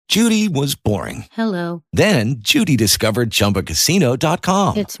Judy was boring. Hello. Then Judy discovered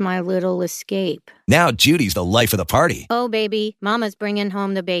ChumbaCasino.com. It's my little escape. Now Judy's the life of the party. Oh, baby, mama's bringing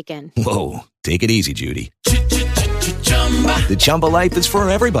home the bacon. Whoa, take it easy, Judy. The Chumba life is for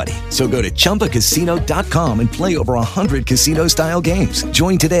everybody. So go to ChumbaCasino.com and play over 100 casino-style games.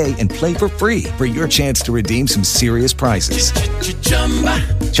 Join today and play for free for your chance to redeem some serious prizes.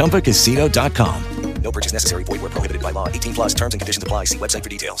 ChumbaCasino.com. No purchase necessary. Void where prohibited by law. 18 plus terms and conditions apply. See website for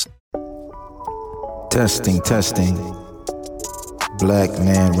details. Testing. Black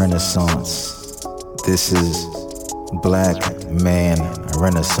Man Renaissance. This is Black Man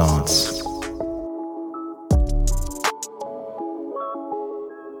Renaissance.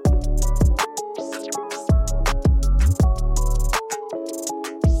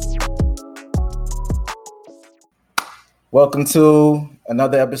 Welcome to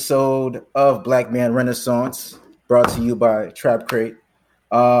another episode of Black Man Renaissance, brought to you by Trap Crate.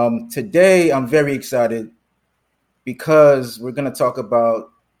 Today, I'm very excited because we're going to talk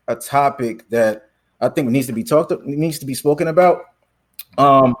about a topic that I think needs to be spoken about.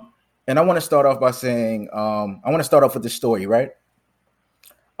 And I want to start off by saying, with this story, right?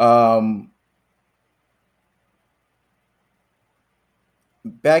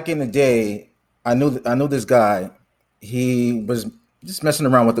 Back in the day, I knew this guy. He was just messing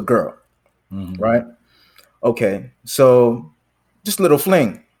around with a girl, right? Okay, so just a little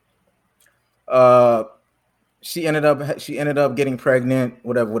fling. She ended up getting pregnant,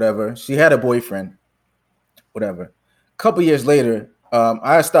 whatever. She had a boyfriend, whatever. A couple years later,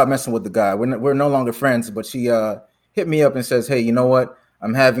 I stopped messing with the guy. We're no longer friends, but she hit me up and says, "Hey, you know what?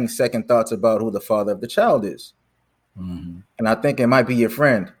 I'm having second thoughts about who the father of the child is, and I think it might be your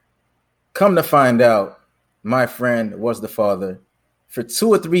friend." Come to find out, my friend was the father. For 2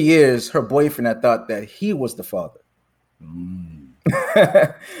 or 3 years, her boyfriend had thought that he was the father.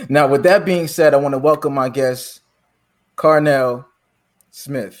 Now, with that being said, I want to welcome my guest, Carnell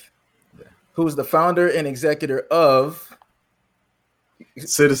Smith, who's the founder and executor of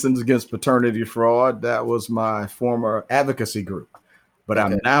Citizens Against Paternity Fraud. That was my former advocacy group. But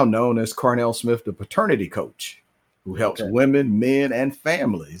I'm now known as Carnell Smith, the paternity coach, who helps women, men, and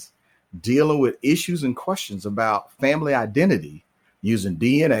families dealing with issues and questions about family identity using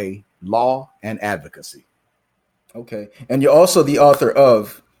DNA, law, and advocacy. Okay. And you're also the author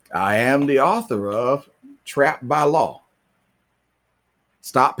of? I am the author of Trapped by Law.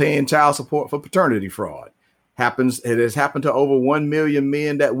 Stop paying child support for paternity fraud. It has happened to over 1 million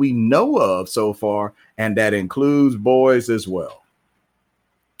men that we know of so far, and that includes boys as well.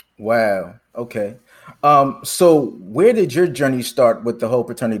 Wow. Okay. So where did your journey start with the whole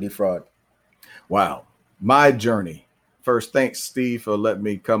paternity fraud? Wow. My journey. First, thanks, Steve, for letting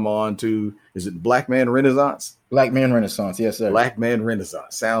me come on to, is it Black Man Renaissance? Black Man Renaissance. Yes, sir. Black Man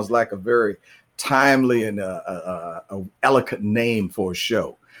Renaissance. Sounds like a very timely and a eloquent name for a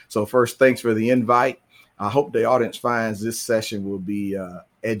show. So first, thanks for the invite. I hope the audience finds this session will be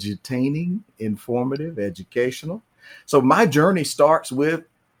edutaining, informative, educational. So my journey starts with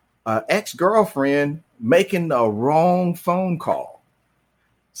an ex-girlfriend making a wrong phone call.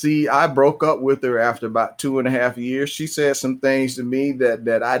 See, I broke up with her after about 2.5 years. She said some things to me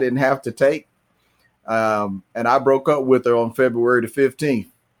that I didn't have to take. And I broke up with her on February the 15th.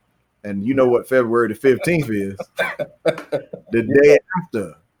 And you know what February the 15th is? The day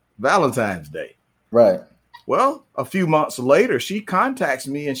after Valentine's Day. Right. Well, a few months later, she contacts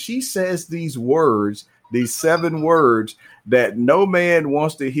me and she says these words, these 7 words that no man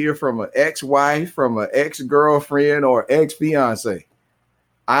wants to hear from an ex-wife, from an ex-girlfriend, or ex-fiance.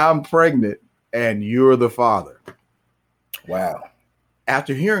 I'm pregnant and you're the father. Wow.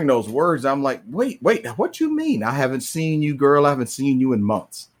 After hearing those words, I'm like, wait, what you mean? I haven't seen you, girl. I haven't seen you in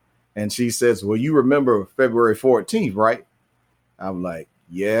months. And she says, well, you remember February 14th, right? I'm like,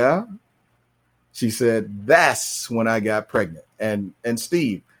 yeah. She said, that's when I got pregnant. And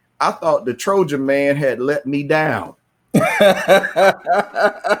Steve, I thought the Trojan man had let me down.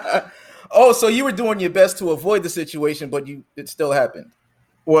 Oh, so you were doing your best to avoid the situation, but it still happened.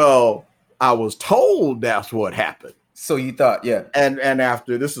 Well, I was told that's what happened. So you thought, yeah. And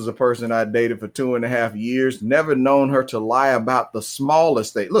after, this is a person I dated for 2.5 years, never known her to lie about the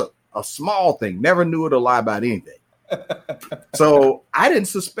smallest thing. Look, a small thing, never knew her to lie about anything. So I didn't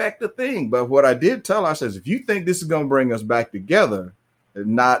suspect a thing. But what I did tell her, I says, if you think this is going to bring us back together,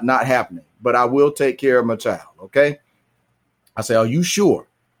 not happening. But I will take care of my child. Okay. I said, are you sure?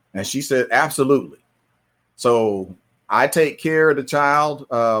 And she said, absolutely. So I take care of the child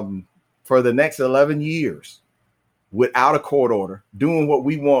for the next 11 years without a court order, doing what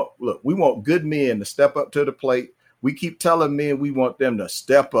we want. Look, we want good men to step up to the plate. We keep telling men we want them to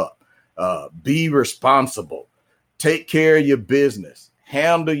step up, be responsible, take care of your business,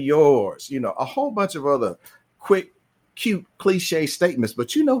 handle yours, a whole bunch of other quick, cute, cliche statements.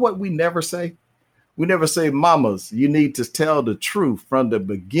 But you know what we never say? We never say, mamas, you need to tell the truth from the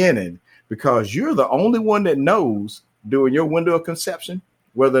beginning, because you're the only one that knows during your window of conception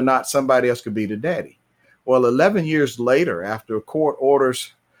whether or not somebody else could be the daddy. Well, 11 years later, after a court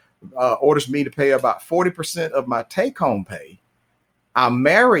orders me to pay about 40% of my take-home pay, I'm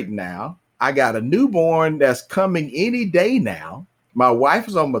married now. I got a newborn that's coming any day now. My wife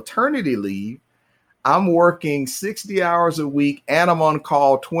is on maternity leave. I'm working 60 hours a week, and I'm on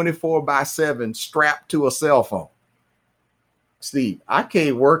call 24/7, strapped to a cell phone. Steve, I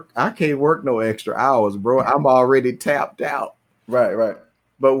can't work no extra hours, bro. I'm already tapped out. Right.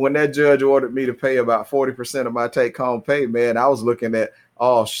 But when that judge ordered me to pay about 40% of my take-home pay, man, I was looking at,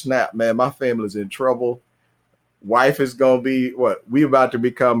 oh, snap, man, my family's in trouble. Wife is going to be, we about to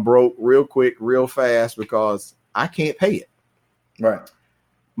become broke real quick, real fast, because I can't pay it. Right.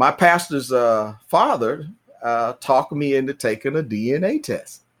 My pastor's father talked me into taking a DNA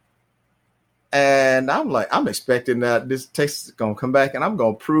test. And I'm like, I'm expecting that this test is going to come back and I'm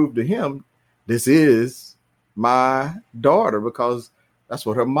going to prove to him this is my daughter, because that's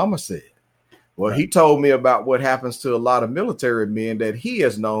what her mama said. Well, He told me about what happens to a lot of military men that he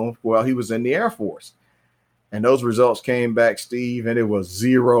has known while he was in the Air Force. And those results came back, Steve, and it was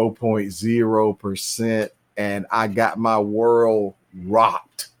 0.0%. And I got my world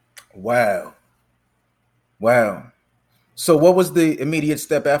rocked. Wow. So what was the immediate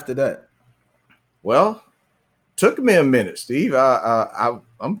step after that? Well, took me a minute, Steve.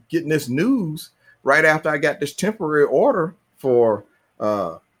 I'm getting this news right after I got this temporary order for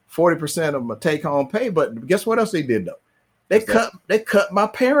 40% of my take-home pay. But guess what else they did, though? They cut my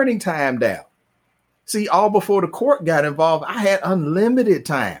parenting time down. See, all before the court got involved, I had unlimited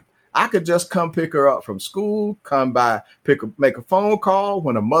time. I could just come pick her up from school, come by, make a phone call.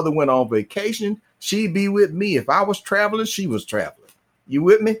 When a mother went on vacation, she'd be with me. If I was traveling, she was traveling. You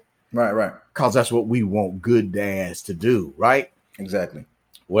with me? Right. Because that's what we want good dads to do, right? Exactly.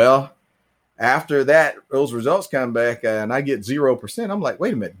 Well, after that, those results come back and I get 0%. I'm like,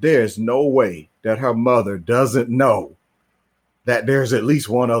 wait a minute. There's no way that her mother doesn't know that there's at least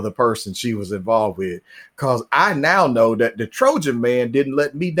one other person she was involved with, because I now know that the Trojan man didn't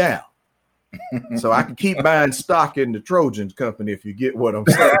let me down. So I can keep buying stock in the Trojan company, if you get what I'm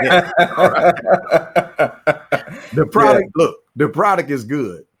saying. The product, look, the product is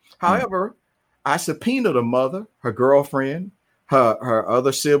good. However, I subpoenaed a mother, her girlfriend, her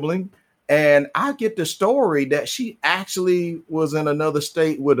other sibling, and I get the story that she actually was in another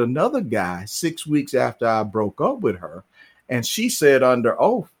state with another guy 6 weeks after I broke up with her. And she said under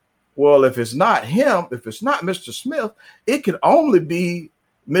oath, well, if it's not him, if it's not Mr. Smith, it could only be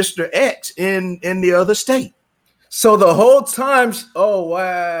Mr. X in the other state. So the whole time, oh,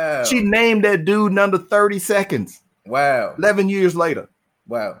 wow. She named that dude in under 30 seconds. Wow. 11 years later.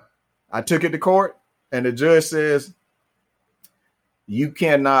 Wow. I took it to court and the judge says, you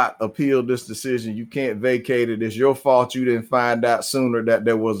cannot appeal this decision. You can't vacate it. It's your fault. You didn't find out sooner that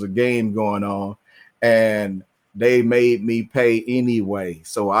there was a game going on. And they made me pay anyway.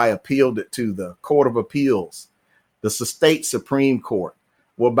 So I appealed it to the Court of Appeals, the state Supreme Court.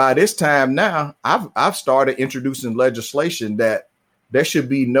 Well, by this time now, I've started introducing legislation that there should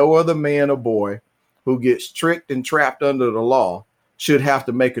be no other man or boy who gets tricked and trapped under the law should have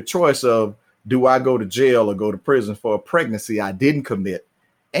to make a choice of, do I go to jail or go to prison for a pregnancy I didn't commit?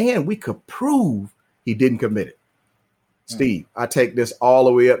 And we could prove he didn't commit it. Steve, I take this all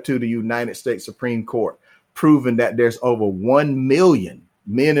the way up to the United States Supreme Court, proving that there's over 1 million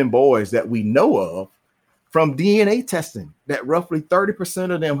men and boys that we know of from DNA testing, that roughly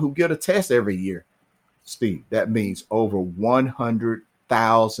 30% of them who get a test every year. Steve, that means over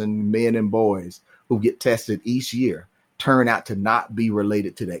 100,000 men and boys who get tested each year turn out to not be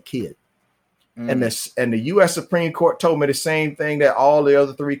related to that kid. And the U.S. Supreme Court told me the same thing that all the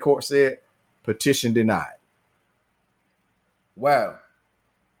other 3 courts said: petition denied. Wow.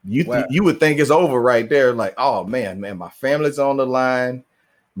 You would think it's over right there. Like, oh man, my family's on the line.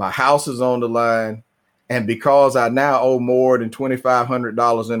 My house is on the line. And because I now owe more than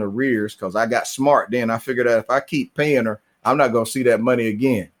 $2,500 in arrears, because I got smart then, I figured that if I keep paying her, I'm not going to see that money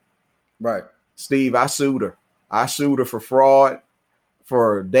again. Right. Steve, I sued her. I sued her for fraud,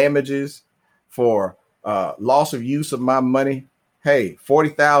 for damages, for loss of use of my money. Hey,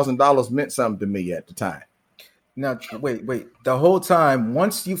 $40,000 meant something to me at the time. Now, wait. The whole time,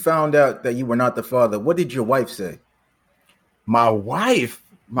 once you found out that you were not the father, what did your wife say? My wife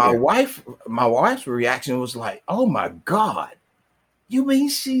my wife's reaction was like, "Oh my God, you mean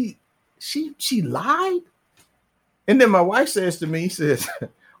she lied?" And then my wife says to me, says,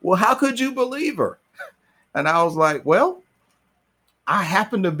 "Well, how could you believe her?" And I was like, "Well, I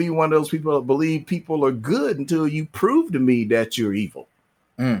happen to be one of those people that believe people are good until you prove to me that you're evil."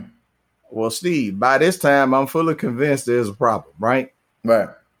 Well, Steve, by this time, I'm fully convinced there's a problem, right? Right.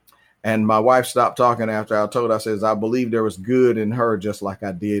 And my wife stopped talking after I told her, I says, "I believe there was good in her just like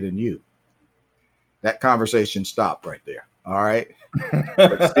I did in you." That conversation stopped right there. All right.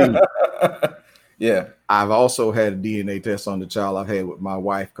 But Steve, yeah. I've also had a DNA test on the child I've had with my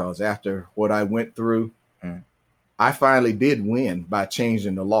wife, because after what I went through, I finally did win by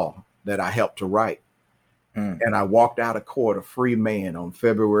changing the law that I helped to write. And I walked out of court a free man on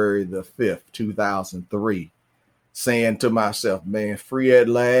February the 5th, 2003, saying to myself, man, free at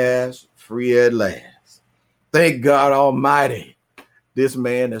last, free at last. Thank God Almighty. This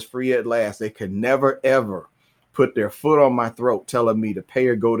man is free at last. They could never, ever put their foot on my throat telling me to pay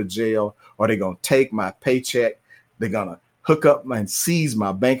or go to jail, or they're going to take my paycheck. They're going to hook up and seize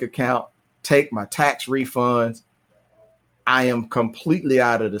my bank account, take my tax refunds. I am completely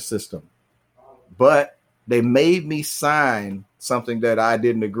out of the system. But they made me sign something that I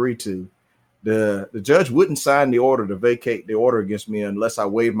didn't agree to. The judge wouldn't sign the order to vacate the order against me unless I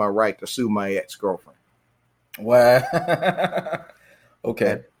waived my right to sue my ex-girlfriend. Wow.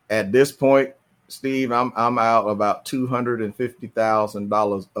 Okay. At this point, Steve, I'm out about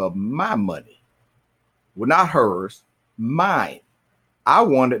 $250,000 of my money. Well, not hers, mine. I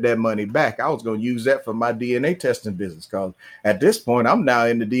wanted that money back. I was going to use that for my DNA testing business, because at this point, I'm now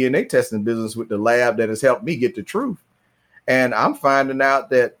in the DNA testing business with the lab that has helped me get the truth. And I'm finding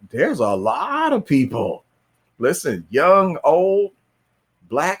out that there's a lot of people, listen, young, old,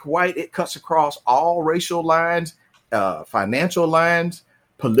 black, white, it cuts across all racial lines, financial lines,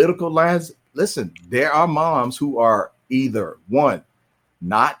 political lines. Listen, there are moms who are either, one,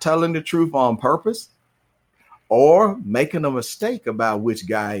 not telling the truth on purpose, or making a mistake about which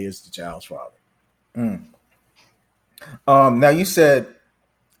guy is the child's father. Now, you said,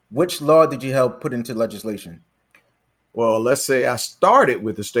 which law did you help put into legislation? Well, let's say I started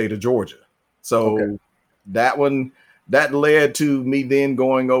with the state of Georgia. So that led to me then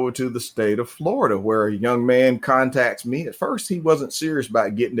going over to the state of Florida, where a young man contacts me. At first, he wasn't serious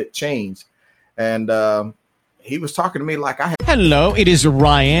about getting it changed. And he was talking to me like I had. Hello, it is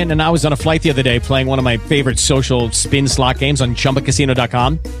Ryan, and I was on a flight the other day playing one of my favorite social spin slot games on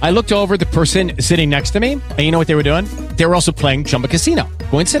ChumbaCasino.com. I looked over at the person sitting next to me, and you know what they were doing? They were also playing Chumba Casino.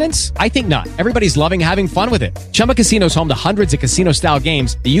 Coincidence? I think not. Everybody's loving having fun with it. Chumba Casino is home to hundreds of casino-style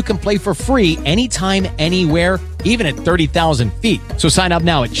games that you can play for free anytime, anywhere, even at 30,000 feet. So sign up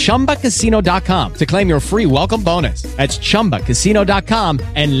now at ChumbaCasino.com to claim your free welcome bonus. That's ChumbaCasino.com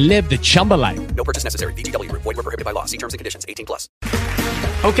and live the Chumba life. No purchase necessary. VGW. Void where prohibited by law. See terms and conditions. 18+.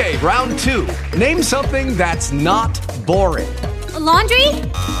 Okay, round two. Name something that's not boring. A laundry?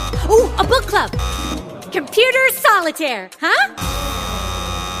 Ooh, a book club. Computer solitaire, huh?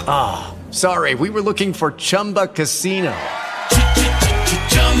 Ah, sorry, we were looking for Chumba Casino.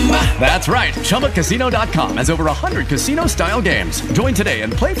 That's right, ChumbaCasino.com has over 100 casino-style games. Join today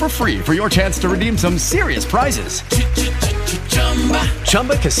and play for free for your chance to redeem some serious prizes.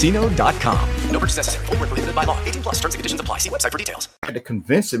 ChumbaCasino.com. No purchase necessary. Void where prohibited by law. 18+. Terms and conditions apply. See website for details. I had to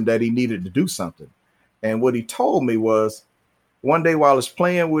convince him that he needed to do something. And what he told me was, one day while I was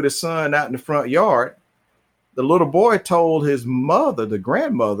playing with his son out in the front yard, the little boy told his mother, the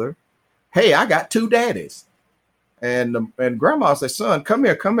grandmother, "Hey, I got two daddies." And grandma said, "Son, come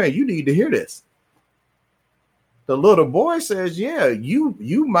here. You need to hear this." The little boy says, "Yeah, you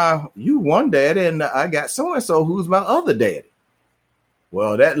one daddy, and I got so-and-so who's my other daddy."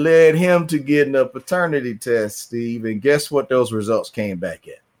 Well, that led him to getting a paternity test, Steve. And guess what those results came back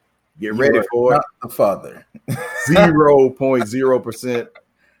at? Get ready for it. Not the father. 0.0%.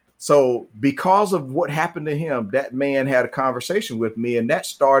 So because of what happened to him, that man had a conversation with me, and that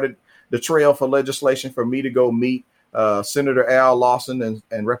started the trail for legislation for me to go meet Senator Al Lawson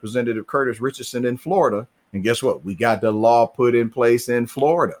and Representative Curtis Richardson in Florida. And guess what? We got the law put in place in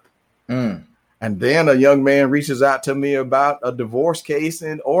Florida. And then a young man reaches out to me about a divorce case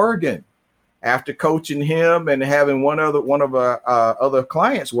in Oregon. After coaching him and having one of our other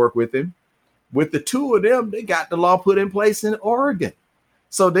clients work with him, with the two of them, they got the law put in place in Oregon.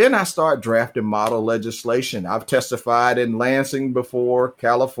 So then I start drafting model legislation. I've testified in Lansing before,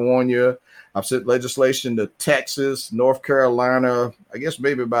 California. I've sent legislation to Texas, North Carolina, I guess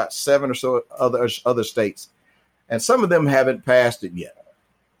maybe about 7 or so other states. And some of them haven't passed it yet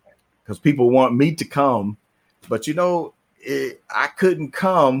because people want me to come. But, you know, I couldn't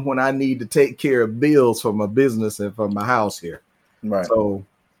come when I need to take care of bills for my business and for my house here. Right. So,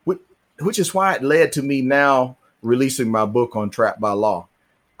 which is why it led to me now releasing my book on Trapped by Law.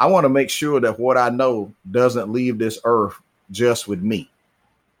 I want to make sure that what I know doesn't leave this earth just with me.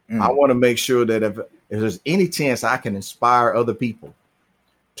 I want to make sure that if there's any chance I can inspire other people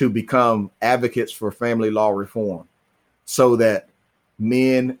to become advocates for family law reform so that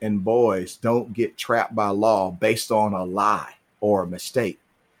men and boys don't get trapped by law based on a lie or a mistake,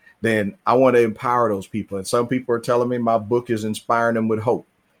 then I want to empower those people. And some people are telling me my book is inspiring them with hope.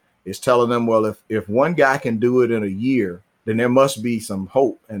 It's telling them, well, if one guy can do it in a year, then there must be some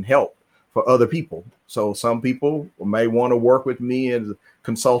hope and help for other people. So some people may want to work with me in a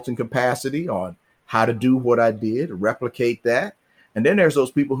consulting capacity on how to do what I did, replicate that. And then there's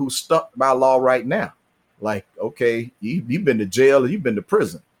those people who stuck by law right now. Like, okay, you've been to jail, you've been to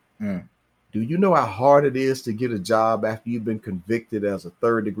prison. Do you know how hard it is to get a job after you've been convicted as a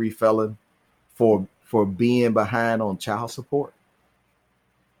third-degree felon for being behind on child support?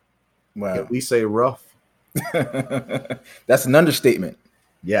 Wow. Can we say rough? That's an understatement.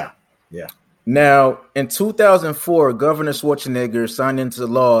 Yeah. Now, in 2004, Governor Schwarzenegger signed into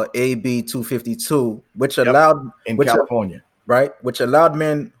law AB 252, which allowed California, which allowed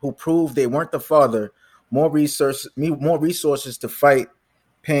men who proved they weren't the father more resources to fight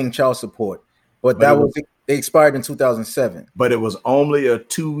paying child support. But it expired in 2007. But it was only a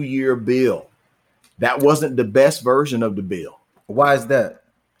 2-year bill. That wasn't the best version of the bill. Why is that?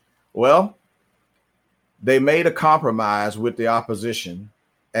 Well, they made a compromise with the opposition,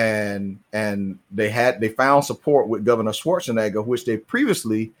 and they found support with Governor Schwarzenegger, which they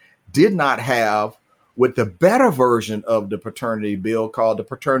previously did not have with the better version of the paternity bill called the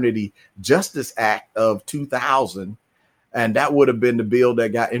Paternity Justice Act of 2000. And that would have been the bill that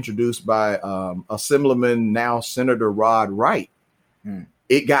got introduced by Assemblyman, now Senator Rod Wright.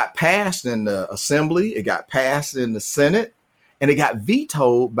 It got passed in the Assembly, it got passed in the Senate, and it got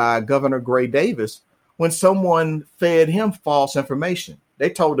vetoed by Governor Gray Davis when someone fed him false information. They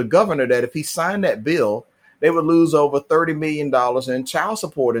told the governor that if he signed that bill, they would lose over $30 million in child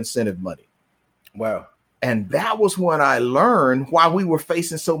support incentive money. Wow. And that was when I learned why we were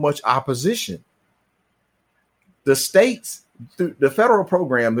facing so much opposition. The states, through the federal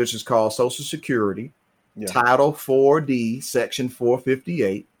program, which is called Social Security, Title 4D, Section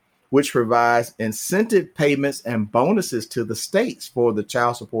 458, which provides incentive payments and bonuses to the states for the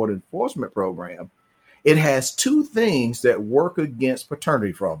child support enforcement program. It has two things that work against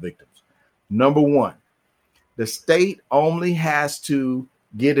paternity fraud victims. Number one, the state only has to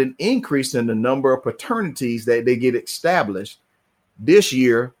get an increase in the number of paternities that they get established this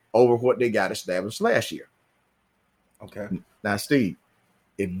year over what they got established last year. Okay. Now, Steve,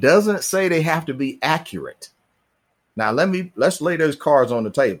 it doesn't say they have to be accurate. Now, let's lay those cards on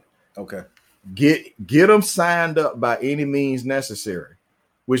the table. Okay. Get them signed up by any means necessary,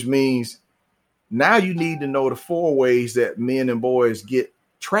 which means now you need to know the 4 ways that men and boys get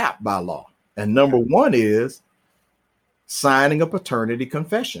trapped by law. And number one is signing a paternity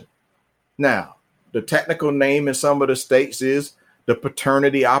confession. Now, the technical name in some of the states is the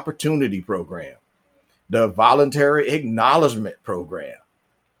Paternity Opportunity Program, the Voluntary Acknowledgement Program.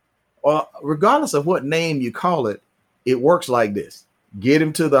 Well, regardless of what name you call it, it works like this. Get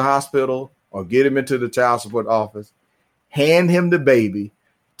him to the hospital or get him into the child support office, hand him the baby,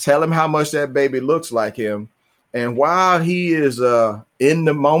 tell him how much that baby looks like him. And while he is in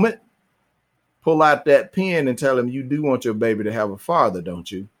the moment, pull out that pen and tell him you do want your baby to have a father, don't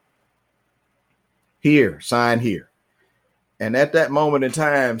you? Here, sign here. And at that moment in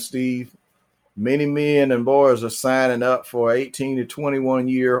time, Steve, many men and boys are signing up for 18 to 21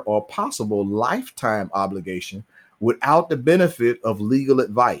 year or possible lifetime obligation without the benefit of legal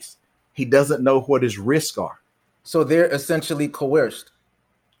advice. He doesn't know what his risks are. So they're essentially coerced.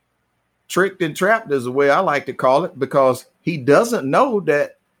 Tricked and trapped is the way I like to call it, because he doesn't know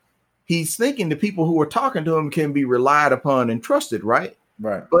that he's thinking the people who are talking to him can be relied upon and trusted, right?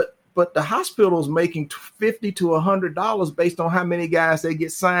 Right. But the hospital's making $50 to $100 based on how many guys they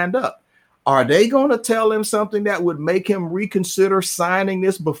get signed up. Are they going to tell him something that would make him reconsider signing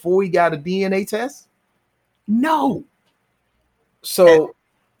this before he got a DNA test? No. So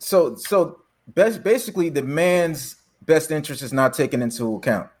basically the man's best interest is not taken into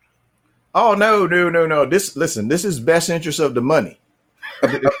account. Oh, no. This is best interest of the money.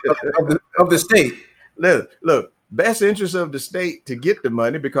 of the state. Look, best interest of the state to get the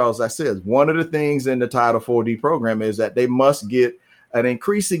money, because I said one of the things in the Title 4D program is that they must get an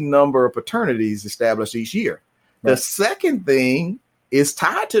increasing number of paternities established each year. Right. The second thing is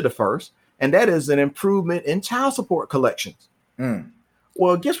tied to the first, and that is an improvement in child support collections.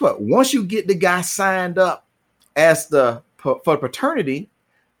 Well, guess what? Once you get the guy signed up as for paternity,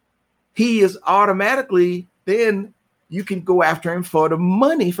 he is automatically, then you can go after him for the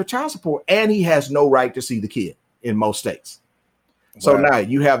money for child support, and he has no right to see the kid in most states. So now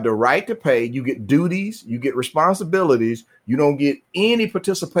you have the right to pay, you get duties, you get responsibilities, you don't get any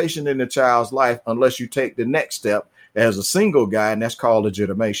participation in the child's life unless you take the next step as a single guy, and that's called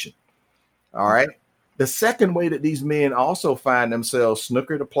legitimation. All right. The second way that these men also find themselves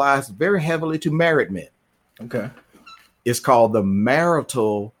snookered applies very heavily to married men. Okay. It's called the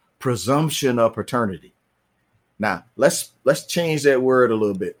marital presumption of paternity. Now, let's change that word a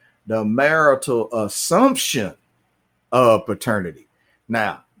little bit. The marital assumption of paternity.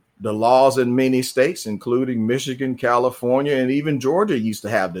 Now, the laws in many states, including Michigan, California, and even Georgia, used to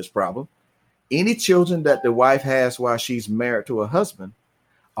have this problem. Any children that the wife has while she's married to a husband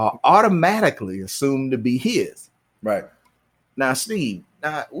are automatically assumed to be his. Right. Now, Steve,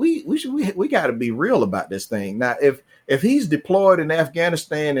 we got to be real about this thing. Now, if he's deployed in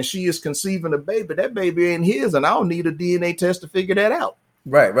Afghanistan and she is conceiving a baby, that baby ain't his, and I don't need a DNA test to figure that out.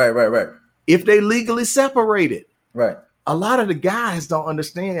 Right. If they legally separated. Right. A lot of the guys don't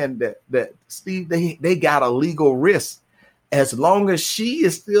understand that Steve, they got a legal risk. As long as she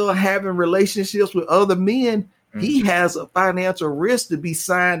is still having relationships with other men, he has a financial risk to be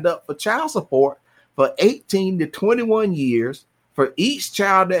signed up for child support for 18 to 21 years for each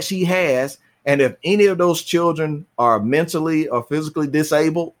child that she has. And if any of those children are mentally or physically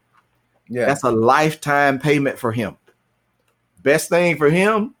disabled, that's a lifetime payment for him. Best thing for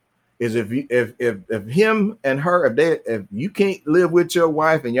him is if him and her, if you can't live with your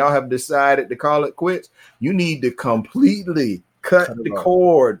wife and y'all have decided to call it quits, you need to completely cut the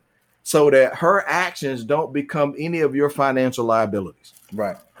cord so that her actions don't become any of your financial liabilities.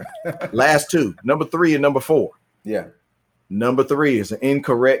 Right. Last two, number 3 and number 4. Yeah. Number 3 is an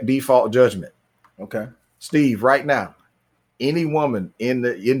incorrect default judgment. Okay. Steve, right now, any woman in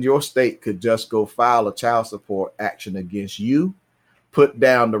your state could just go file a child support action against you, put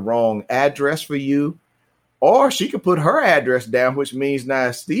down the wrong address for you, or she could put her address down, which means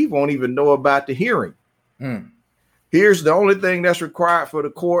now Steve won't even know about the hearing. Here's the only thing that's required for the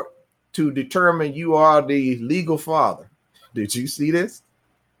court to determine you are the legal father. Did you see this?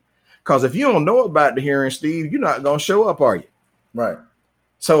 Because if you don't know about the hearing, Steve, you're not going to show up, are you? Right.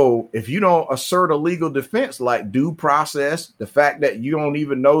 So if you don't assert a legal defense like due process, the fact that you don't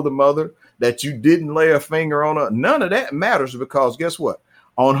even know the mother, that you didn't lay a finger on her, none of that matters, because guess what?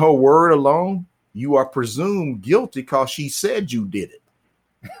 On her word alone, you are presumed guilty because she said you did it.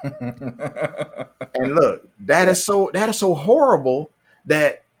 And look, that is so horrible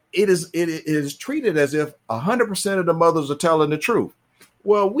that it is treated as if 100% of the mothers are telling the truth.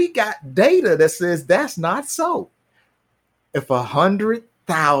 Well, we got data that says that's not so. If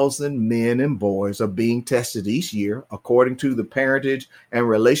 100,000 men and boys are being tested each year, according to the Parentage and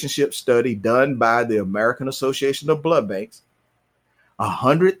Relationship Study done by the American Association of Blood Banks,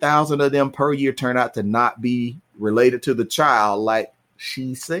 100,000 of them per year turn out to not be related to the child, like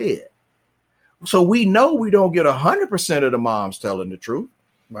she said. So we know we don't get 100% of the moms telling the truth.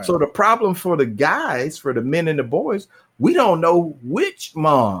 Right. So the problem for the guys, for the men and the boys, we don't know which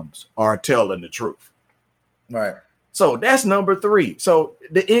moms are telling the truth. Right. So that's number 3. So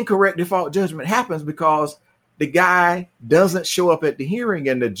the incorrect default judgment happens because the guy doesn't show up at the hearing,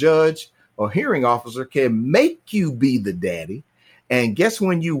 and the judge or hearing officer can make you be the daddy. And guess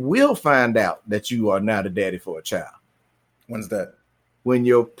when you will find out that you are not a daddy for a child? When's that? When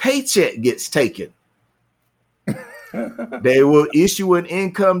your paycheck gets taken. They will issue an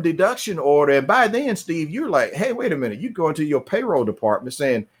income deduction order. And by then, Steve, you're like, hey, wait a minute. You go into your payroll department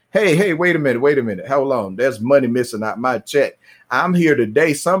saying, hey, wait a minute. Hold on. There's money missing out my check. I'm here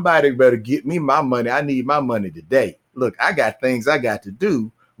today. Somebody better get me my money. I need my money today. Look, I got things I got to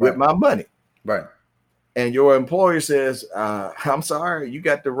do with my money. Right. And your employer says, I'm sorry, you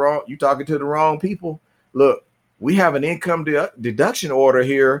talking to the wrong people. Look, we have an income deduction order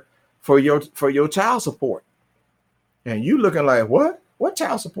here for your child support. And you looking like, what? What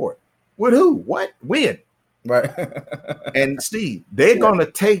child support? With who? What? When? Right. And Steve, they're gonna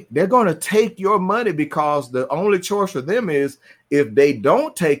take your money, because the only choice for them is if they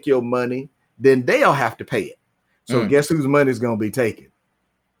don't take your money, then they'll have to pay it. So guess whose money is gonna be taken?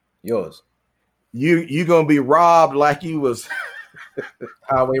 Yours. You're gonna be robbed like you was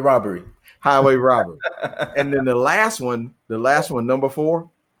highway robbery. And then the last one, number 4,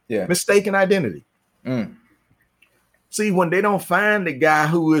 mistaken identity. See, when they don't find the guy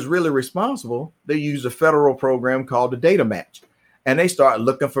who is really responsible, they use a federal program called the data match. and they start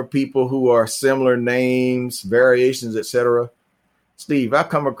looking for people who are similar names, variations, etc. Steve, I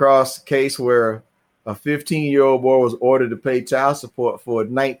come across a case where a 15-year-old boy was ordered to pay child support for a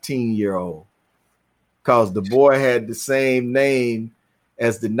 19-year-old because the boy had the same name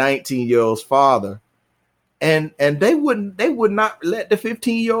as the 19-year-old's father. And they would not let the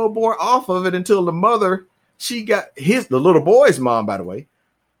 15-year-old boy off of it until the mother, the little boy's mom, by the way,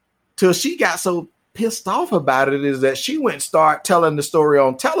 till she got so pissed off about it is that she went and started telling the story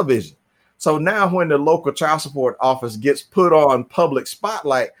on television. So now when the local child support office gets put on public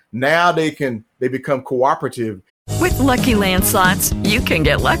spotlight, now they become cooperative. With Lucky Land Slots, you can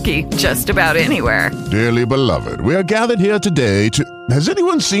get lucky just about anywhere. Dearly beloved, we are gathered here today to... Has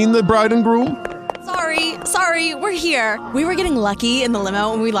anyone seen the bride and groom? Sorry, we're here. We were getting lucky in the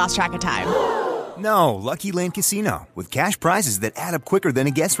limo and we lost track of time. No, Lucky Land Casino, with cash prizes that add up quicker than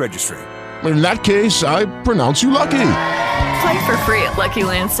a guest registry. In that case, I pronounce you lucky. Play for free at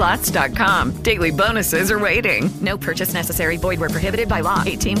LuckyLandSlots.com. Daily bonuses are waiting. No purchase necessary. Void where prohibited by law.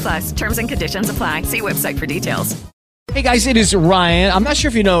 18+. Terms and conditions apply. See website for details. Hey guys, it is Ryan. I'm not sure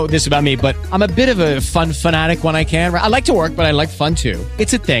if you know this about me, but I'm a bit of a fun fanatic when I can. I like to work, but I like fun too.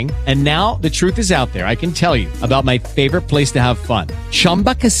 It's a thing. And now the truth is out there. I can tell you about my favorite place to have fun.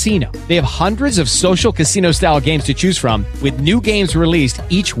 Chumba Casino. They have hundreds of social casino style games to choose from with new games released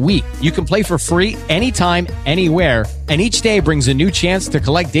each week. You can play for free anytime, anywhere. And each day brings a new chance to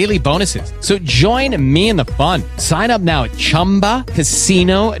collect daily bonuses. So join me in the fun. Sign up now at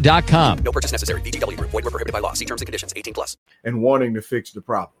ChumbaCasino.com. No purchase necessary. VGW Group. Void where prohibited by law. See terms and conditions. 18+. And wanting to fix the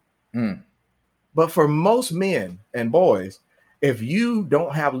problem. But for most men and boys, if you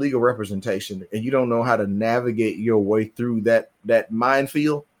don't have legal representation and you don't know how to navigate your way through that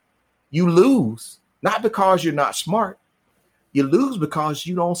minefield, you lose. Not because you're not smart. You lose because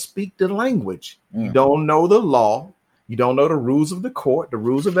you don't speak the language. You don't know the law. You don't know the rules of the court, the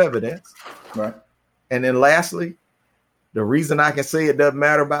rules of evidence. Right. And then lastly, the reason I can say it doesn't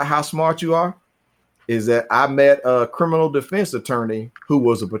matter about how smart you are is that I met a criminal defense attorney who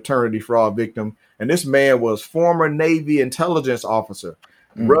was a paternity fraud victim. And this man was former Navy intelligence officer,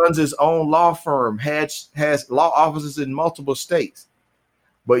 runs his own law firm, has law offices in multiple states.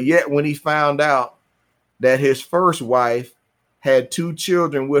 But yet when he found out that his first wife had 2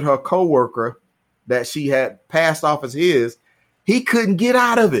 children with her coworker that she had passed off as his, he couldn't get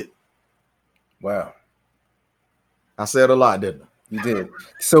out of it. Wow. I said a lot, didn't I? You did.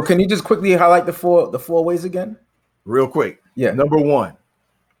 So can you just quickly highlight the four ways again? Real quick. Yeah. Number 1,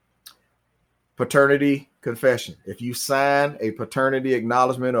 paternity confession. If you sign a paternity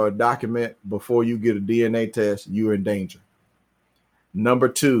acknowledgement or a document before you get a DNA test, you're in danger. Number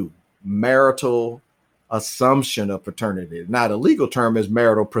 2, marital assumption of paternity. Now, the legal term is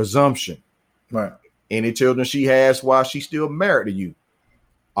marital presumption. Right. Any children she has while she's still married to you,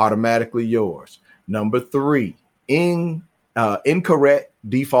 automatically yours. Number 3, incorrect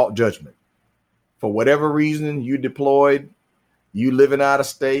default judgment. For whatever reason, you deployed, you living out of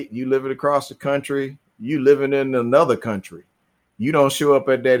state, you living across the country, you living in another country. You don't show up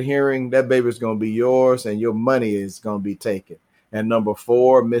at that hearing, that baby's going to be yours and your money is going to be taken. And number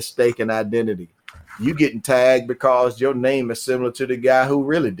 4, mistaken identity. You getting tagged because your name is similar to the guy who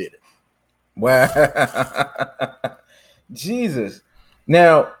really did it. Wow. Jesus.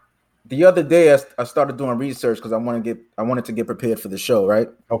 Now, the other day I started doing research because I wanted to get prepared for the show, right?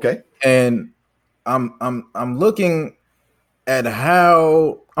 Okay. And I'm looking at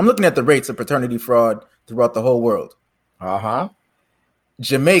the rates of paternity fraud throughout the whole world.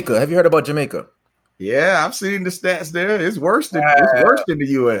 Jamaica. Have you heard about Jamaica? Yeah, I've seen the stats there. It's worse than the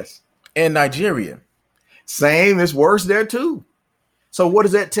US. And Nigeria. Same, it's worse there too. So what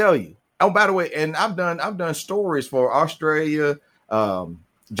does that tell you? Oh, by the way, and I've done stories for Australia,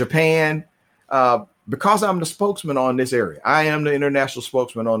 Japan, because I'm the spokesman on this area. I am the international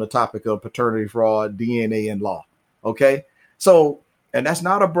spokesman on the topic of paternity fraud, DNA, and law. Okay, so, and that's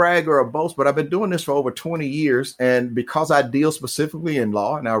not a brag or a boast, but I've been doing this for over 20 years, and because I deal specifically in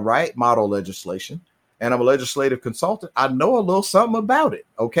law and I write model legislation, and I'm a legislative consultant, I know a little something about it.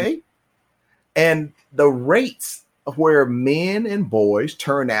 Okay, and the rates of where men and boys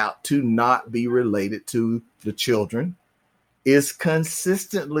turn out to not be related to the children is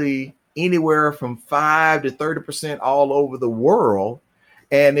consistently anywhere from 5 to 30% all over the world.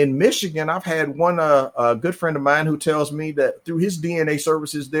 And in Michigan, I've had one a good friend of mine who tells me that through his DNA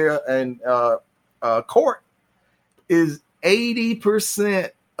services there and court is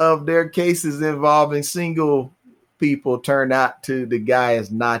 80% of their cases involving single people turn out to the guy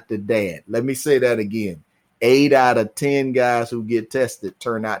is not the dad. Let me say that again. 8 out of 10 guys who get tested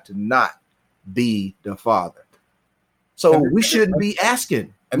turn out to not be the father. So we shouldn't be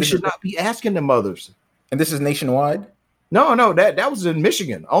asking. We should not be asking the mothers. And this is nationwide? No, that was in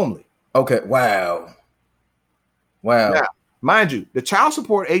Michigan only. Okay. Wow. Now, mind you, the child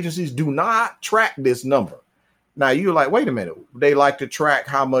support agencies do not track this number. Now you're like, wait a minute. They like to track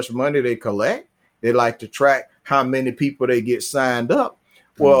how much money they collect. They like to track how many people they get signed up.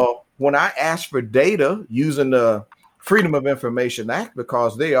 Well, when I asked for data using the Freedom of Information Act,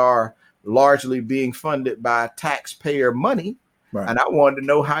 because they are largely being funded by taxpayer money, and I wanted to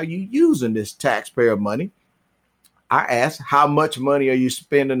know how you using this taxpayer money, I asked, how much money are you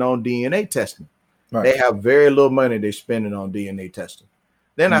spending on DNA testing? They have very little money they're spending on DNA testing.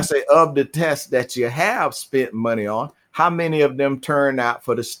 Then I say, of the tests that you have spent money on, how many of them turn out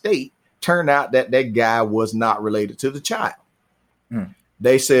for the state, turn out that guy was not related to the child?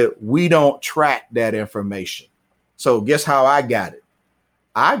 They said, we don't track that information. So guess how I got it?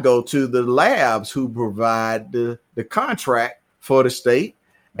 I go to the labs who provide the contract for the state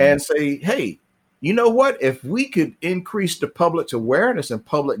and say, hey, you know what? If we could increase the public's awareness and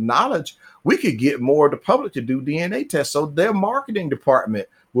public knowledge, we could get more of the public to do DNA tests. So their marketing department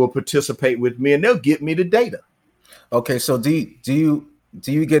will participate with me and they'll get me the data. Okay, so do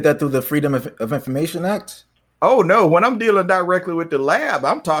you get that through the Freedom of Information Act? Oh no, when I'm dealing directly with the lab,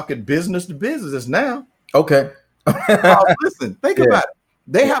 I'm talking business to business now. Okay. Listen, think about it.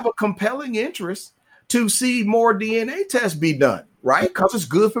 They have a compelling interest to see more DNA tests be done, right? Because it's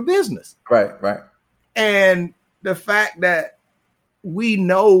good for business. Right. And the fact that we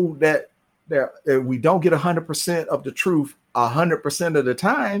know that we don't get 100% of the truth 100% of the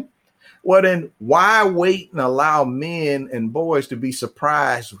time, well, then why wait and allow men and boys to be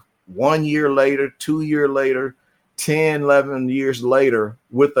surprised 1 year later, 2 years later, 10, 11 years later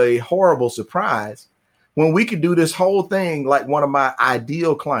with a horrible surprise when we could do this whole thing like one of my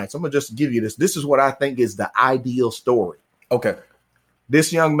ideal clients? I'm going to just give you this. This is what I think is the ideal story. Okay.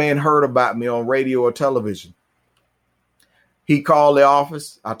 This young man heard about me on radio or television. He called the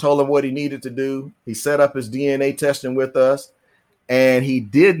office. I told him what he needed to do. He set up his DNA testing with us, and he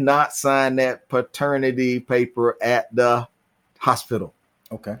did not sign that paternity paper at the hospital.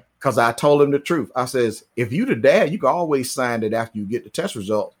 Okay. Because I told him the truth. I says, if you the dad, you can always sign it after you get the test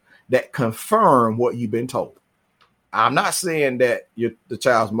results that confirm what you've been told. I'm not saying that the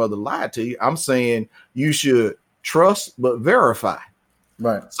child's mother lied to you. I'm saying you should trust but verify.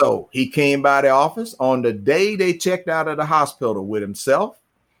 Right. So he came by the office on the day they checked out of the hospital with himself,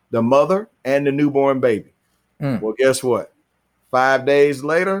 the mother, and the newborn baby. Well, guess what? 5 days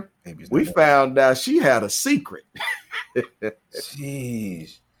later, we found out she had a secret.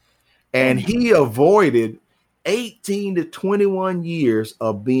 Jeez. And he avoided 18 to 21 years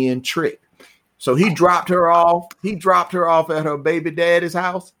of being tricked. So he dropped her off. He dropped her off at her baby daddy's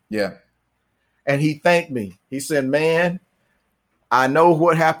house. Yeah. And he thanked me. He said, man, I know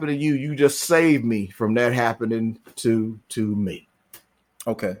what happened to you. You just saved me from that happening to me.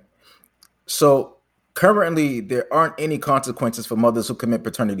 Okay. So currently there aren't any consequences for mothers who commit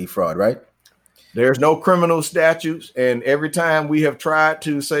paternity fraud, right? There's no criminal statutes. And every time we have tried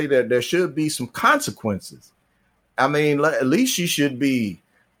to say that there should be some consequences, I mean, at least she should be,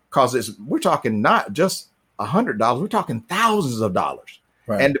 because we're talking not just $100, we're talking thousands of dollars.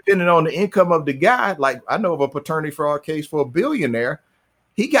 Right. And depending on the income of the guy, like I know of a paternity fraud case for a billionaire,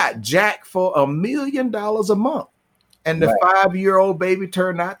 he got jacked for $1 million a month. And the 5-year-old baby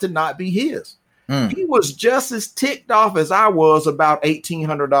turned out to not be his. He was just as ticked off as I was about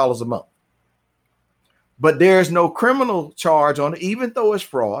 $1,800 a month. But there's no criminal charge on it, even though it's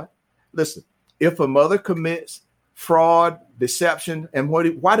fraud. Listen, if a mother commits fraud, deception, and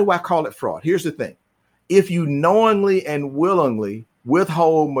why do I call it fraud? Here's the thing. If you knowingly and willingly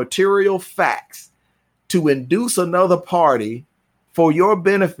withhold material facts to induce another party for your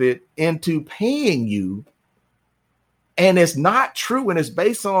benefit into paying you, and it's not true and it's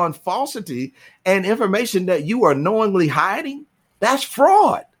based on falsity and information that you are knowingly hiding, that's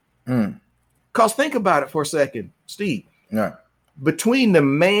fraud. Because think about it for a second, Steve. Yeah. Between the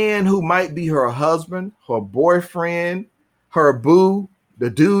man who might be her husband, her boyfriend, her boo, the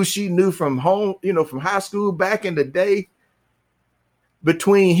dude she knew from home, from high school back in the day,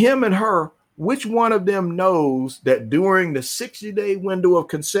 between him and her, which one of them knows that during the 60-day window of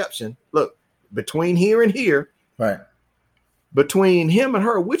conception, look, between here and here, right? Between him and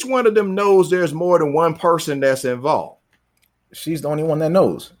her, which one of them knows there's more than one person that's involved? She's the only one that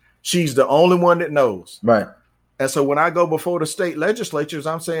knows. She's the only one that knows. Right. And so when I go before the state legislatures,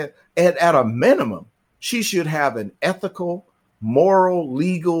 I'm saying at a minimum, she should have an ethical, moral,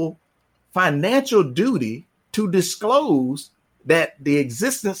 legal, financial duty to disclose that the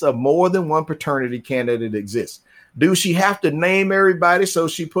existence of more than one paternity candidate exists. Do she have to name everybody so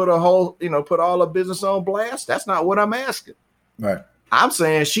she put all her business on blast? That's not what I'm asking. Right. I'm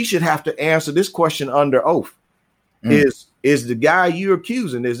saying she should have to answer this question under oath. Is the guy you're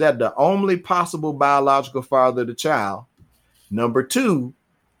accusing, is that the only possible biological father of the child? Number 2,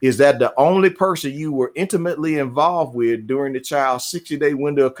 is that the only person you were intimately involved with during the child's 60-day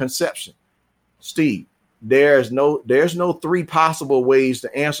window of conception? Steve, there's no 3 possible ways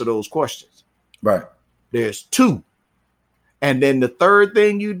to answer those questions. Right. There's 2. And then the third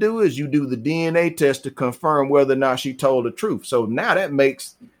thing you do is you do the DNA test to confirm whether or not she told the truth. So now that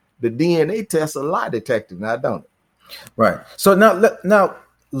makes the DNA test a lie detector, now don't it? Right. So now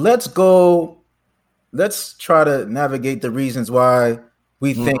let's try to navigate the reasons why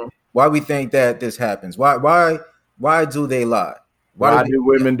we think that this happens. Why do they lie? Why do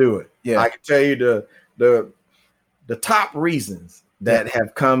women do it? Yeah. I can tell you the top reasons that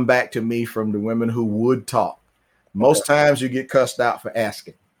have come back to me from the women who would talk. Most times you get cussed out for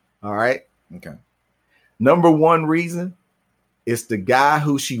asking. All right. Okay. Number 1 reason is the guy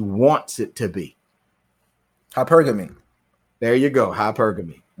who she wants it to be. Hypergamy. There you go.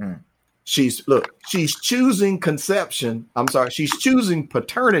 Hypergamy. She's choosing conception. I'm sorry. She's choosing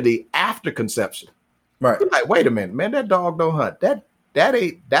paternity after conception. Right. You're like, wait a minute, man, that dog don't hunt.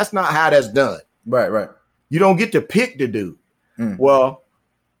 That's not how that's done. Right. You don't get to pick the dude. Well,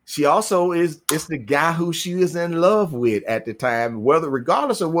 she also it's the guy who she is in love with at the time,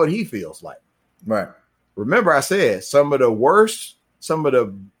 regardless of what he feels like. Right. Remember, I said some of the worst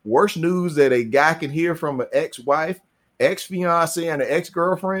news that a guy can hear from an ex-wife, ex-fiance, and an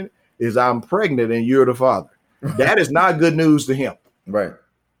ex-girlfriend is I'm pregnant and you're the father. That is not good news to him. Right.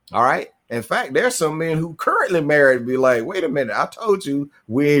 All right. In fact, there's some men who currently married be like, wait a minute, I told you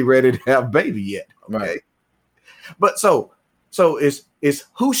we ain't ready to have a baby yet. Okay. Right. But so it's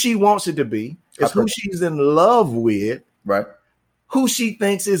who she wants it to be. It's who she's in love with. Right. Who she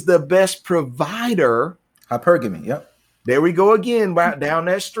thinks is the best provider. Hypergamy. Yep. There we go again, right down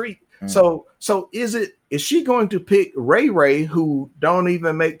that street. So is she going to pick Ray, who don't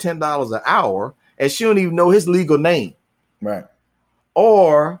even make $10 an hour, and she don't even know his legal name? Right.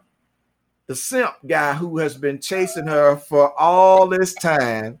 Or the simp guy who has been chasing her for all this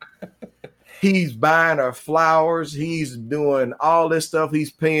time. He's buying her flowers. He's doing all this stuff.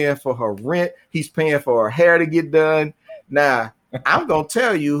 He's paying for her rent. He's paying for her hair to get done. Now, I'm going to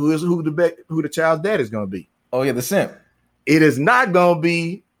tell you who the child's dad is going to be. Oh, yeah, the simp. It is not going to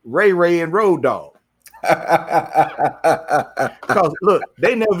be Ray and Road Dogg. Because, look,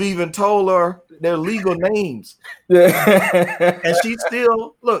 they never even told her their legal names. Yeah. And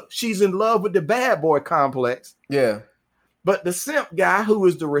she's in love with the bad boy complex. Yeah. But the simp guy, who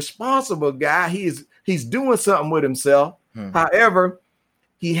is the responsible guy, he's doing something with himself. However,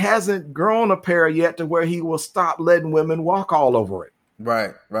 he hasn't grown a pair yet to where he will stop letting women walk all over it.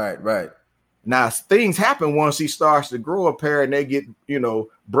 Right. Now, things happen once he starts to grow a pair and they get,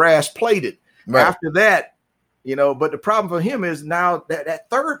 brass plated. Right. After that, but the problem for him is now that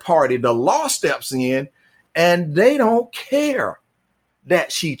third party, the law steps in and they don't care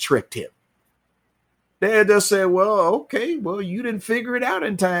that she tricked him. They just say, well, okay, you didn't figure it out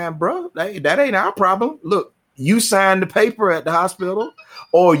in time, bro. That ain't our problem. Look, you signed the paper at the hospital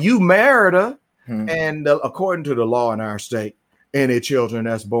or you married her. And according to the law in our state, any children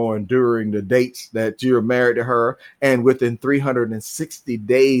that's born during the dates that you're married to her and within 360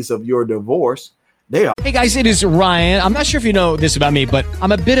 days of your divorce, they are. Hey guys, it is Ryan. I'm not sure if you know this about me, but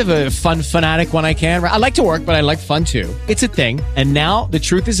I'm a bit of a fun fanatic when I can. I like to work, but I like fun too. It's a thing. And now the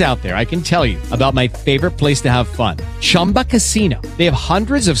truth is out there. I can tell you about my favorite place to have fun. Chumba Casino. They have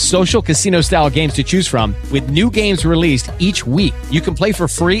hundreds of social casino style games to choose from with new games released each week. You can play for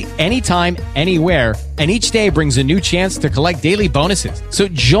free anytime, anywhere. And each day brings a new chance to collect daily bonuses. So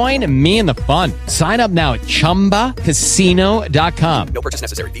join me in the fun. Sign up now at ChumbaCasino.com. No purchase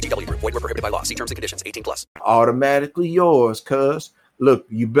necessary. VGW Group. Void where prohibited by law. See terms and conditions. 18+. Automatically yours, cuz. Look,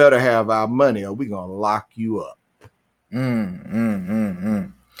 you better have our money or we're going to lock you up.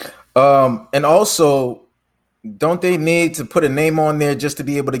 And also, don't they need to put a name on there just to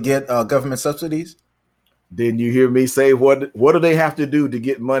be able to get government subsidies? Didn't you hear me say what do they have to do to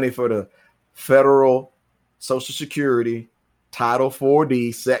get money for the federal Social Security, Title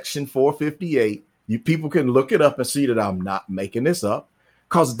 4D, Section 458. You people can look it up and see that I'm not making this up,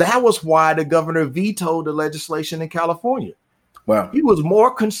 because that was why the governor vetoed the legislation in California. Wow. He was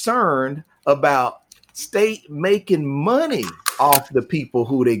more concerned about state making money off the people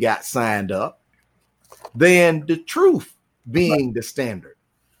who they got signed up than the truth being the standard.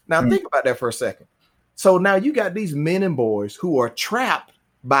 Now think about that for a second. So now you got these men and boys who are trapped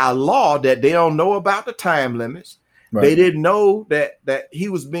by a law that they don't know about the time limits. Right. They didn't know that he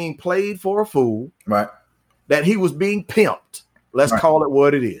was being played for a fool. Right. That he was being pimped. Let's Right. call it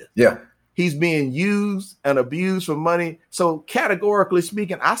what it is. Yeah. He's being used and abused for money. So categorically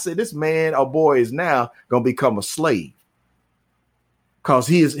speaking, I say this man or boy is now going to become a slave. Because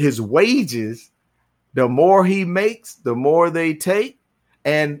his wages, the more he makes, the more they take.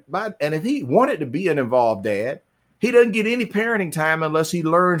 And if he wanted to be an involved dad, he doesn't get any parenting time unless he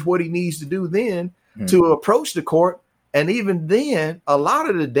learns what he needs to do then to approach the court. And even then, a lot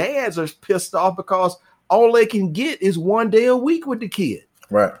of the dads are pissed off because all they can get is 1 day a week with the kid.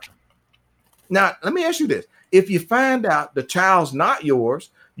 Right. Now, let me ask you this. If you find out the child's not yours,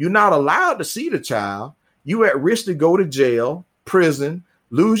 you're not allowed to see the child, you're at risk to go to jail, prison,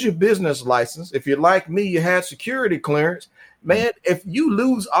 lose your business license. If you're like me, you had security clearance. Man, if you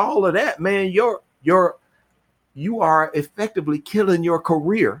lose all of that, man, you are effectively killing your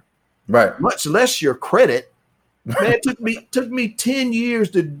career. Right. Much less your credit. Man, it took me 10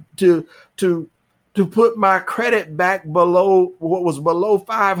 years to put my credit back below what was below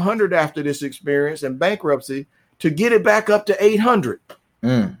 500 after this experience and bankruptcy to get it back up to 800.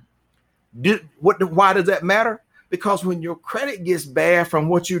 Why does that matter? Because when your credit gets bad from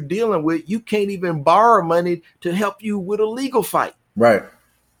what you're dealing with, you can't even borrow money to help you with a legal fight. Right.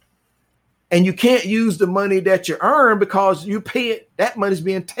 And you can't use the money that you earn because you pay it. That money's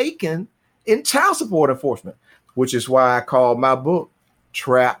being taken in child support enforcement, which is why I call my book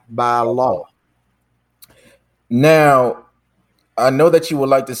Trapped by Law. Now, I know that you would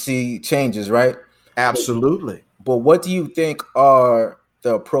like to see changes, right? Absolutely. But what do you think are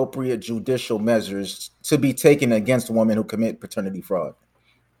the appropriate judicial measures to be taken against women who commit paternity fraud?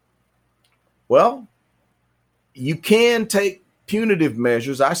 Well, you can take punitive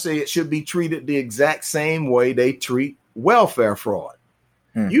measures. I say it should be treated the exact same way they treat welfare fraud.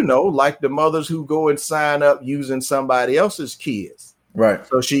 You know, like the mothers who go and sign up using somebody else's kids. Right.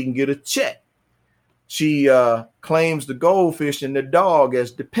 So she can get a check. She claims the goldfish and the dog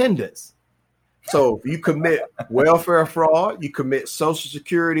as dependents. So if you commit welfare fraud, you commit Social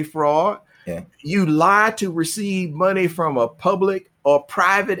Security fraud, you lie to receive money from a public or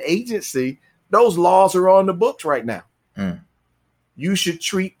private agency, those laws are on the books right now. You should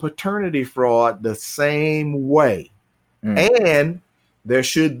treat paternity fraud the same way. And there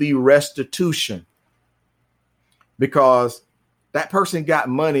should be restitution because that person got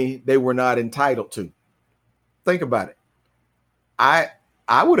money they were not entitled to. Think about it.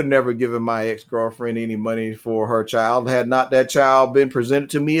 I would have never given my ex-girlfriend any money for her child had not that child been presented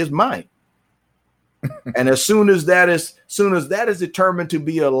to me as mine. And as soon as that is determined to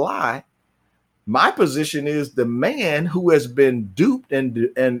be a lie, my position is the man who has been duped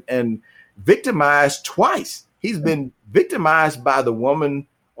and victimized twice. He's been victimized by the woman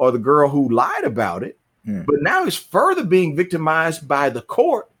or the girl who lied about it, but now he's further being victimized by the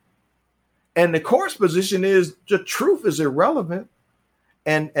court. And the court's position is the truth is irrelevant.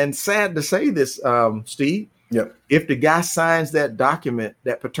 And sad to say this, Steve, if the guy signs that document,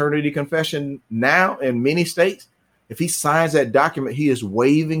 that paternity confession now in many states, if he signs that document, he is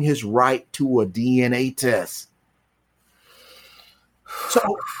waiving his right to a DNA test.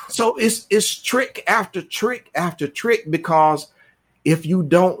 So it's trick after trick after trick, because if you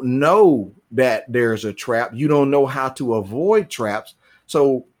don't know that there's a trap, you don't know how to avoid traps.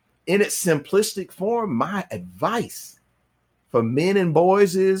 So in its simplistic form, my advice for men and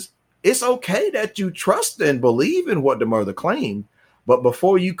boys is it's okay that you trust and believe in what the mother claimed, but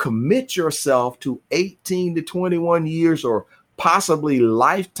before you commit yourself to 18 to 21 years or possibly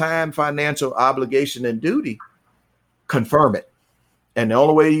lifetime financial obligation and duty, confirm it. And the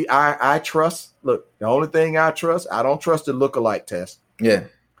only way I trust, the only thing I don't trust the lookalike test. Yeah.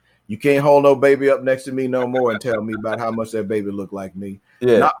 You can't hold no baby up next to me no more and tell me about how much that baby looked like me.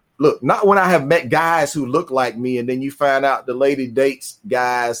 Yeah. Not when I have met guys who look like me and then you find out the lady dates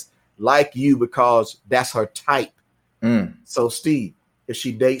guys like you because that's her type. So Steve, if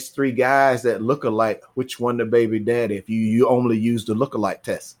she dates 3 guys that look alike, which one the baby daddy if you only use the lookalike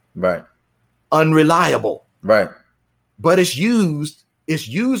test? Right. Unreliable. Right. But it's used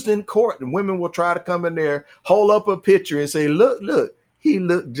in court, and women will try to come in there, hold up a picture and say, look, he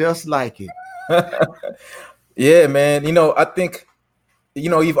looked just like it. Yeah, man. You know, I think,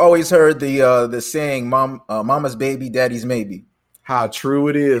 you've always heard the saying, mama's baby, daddy's maybe. How true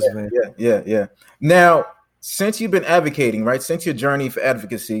it is, man. Yeah. Now, since you've been advocating, right, since your journey for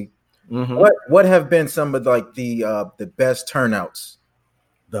advocacy, what have been some of the best turnouts?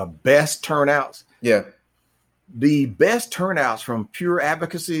 The best turnouts? Yeah. The best turnouts from pure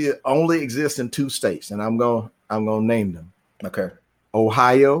advocacy only exist in 2 states, and I'm gonna name them. Okay.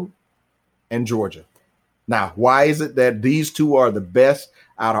 Ohio and Georgia. Now, why is it that these two are the best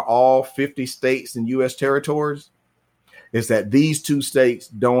out of all 50 states and U.S. territories? Is that these two states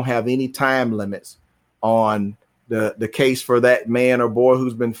don't have any time limits on the case for that man or boy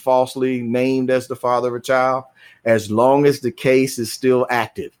who's been falsely named as the father of a child, as long as the case is still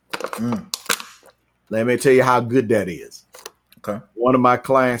active. Let me tell you how good that is. Okay. One of my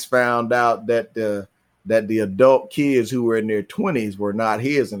clients found out that the adult kids who were in their 20s were not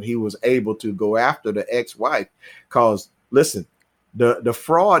his, and he was able to go after the ex-wife because, listen, the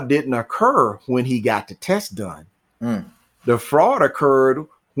fraud didn't occur when he got the test done. The fraud occurred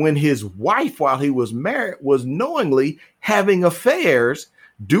when his wife, while he was married, was knowingly having affairs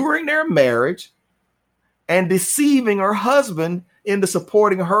during their marriage and deceiving her husband into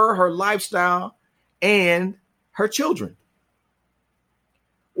supporting her lifestyle, and her children.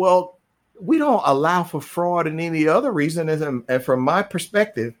 Well, we don't allow for fraud in any other reason. And from my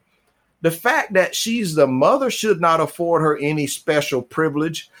perspective, the fact that she's the mother should not afford her any special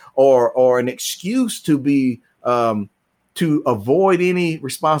privilege or an excuse to be to avoid any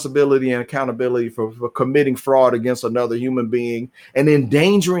responsibility and accountability for committing fraud against another human being and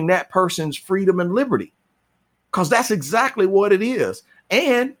endangering that person's freedom and liberty. Because that's exactly what it is.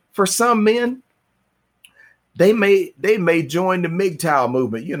 And for some men, they may join the MGTOW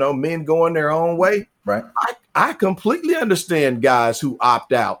movement, men going their own way. Right. I completely understand guys who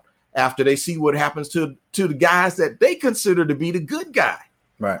opt out after they see what happens to the guys that they consider to be the good guy.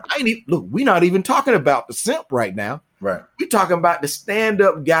 Right. We're not even talking about the simp right now. Right. We're talking about the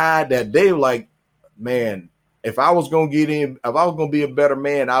stand-up guy that they like, man, if I was going to be a better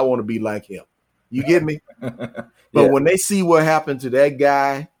man, I want to be like him. You get me? But when they see what happened to that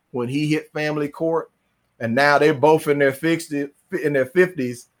guy when he hit family court, and now they're both in their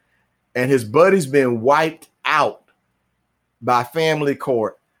 50s, and his buddy's been wiped out by family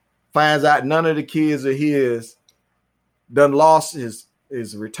court, finds out none of the kids are his, done lost his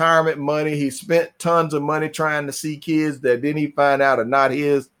retirement money. He spent tons of money trying to see kids that then he find out are not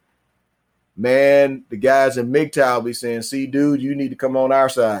his. Man, the guys in MGTOW will be saying, see, dude, you need to come on our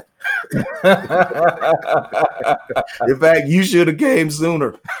side. In fact, you should have came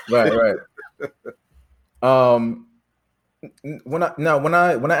sooner. Right. When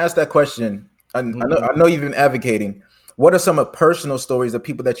I ask that question, I know you've been advocating. What are some of personal stories of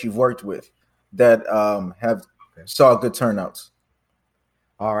people that you've worked with that have saw good turnouts?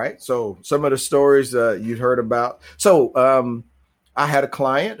 All right. So some of the stories you've heard about. So I had a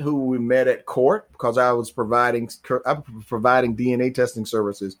client who we met at court because I was providing DNA testing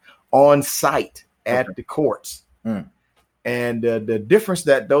services on site at the courts. And the difference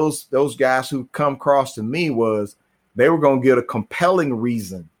that those guys who come across to me was they were going to get a compelling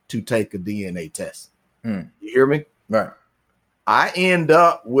reason to take a DNA test. You hear me? Right. I end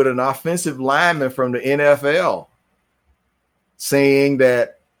up with an offensive lineman from the NFL saying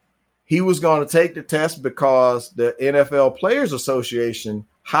that he was going to take the test because the NFL Players Association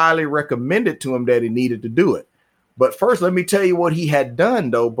highly recommended to him that he needed to do it. But first, let me tell you what he had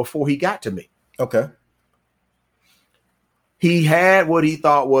done, though, before he got to me. Okay. He had what he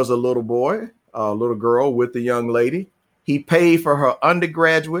thought was a little girl with the young lady. He paid for her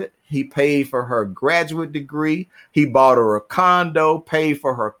undergraduate. He paid for her graduate degree. He bought her a condo, paid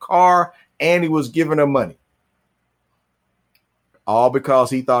for her car, and he was giving her money. All because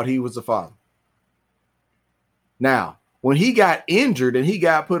he thought he was the father. Now, when he got injured and he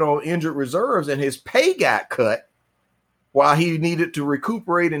got put on injured reserves and his pay got cut while he needed to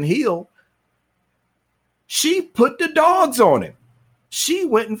recuperate and heal, she put the dogs on him. She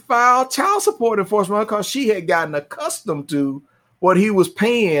went and filed child support enforcement because she had gotten accustomed to what he was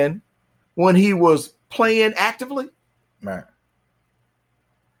paying when he was playing actively. Right.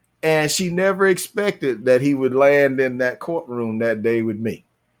 And she never expected that he would land in that courtroom that day with me.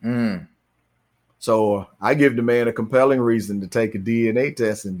 So I give the man a compelling reason to take a DNA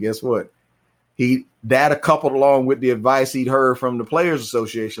test. And guess what? That coupled along with the advice he'd heard from the Players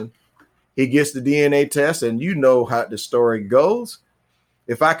Association, he gets the DNA test. And you know how the story goes.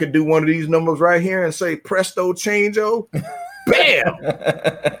 If I could do one of these numbers right here and say presto changeo, bam.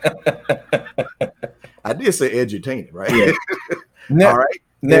 I did say edutainment, right? Yeah. All right.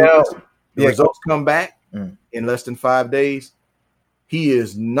 Now, the results come back in less than 5 days. He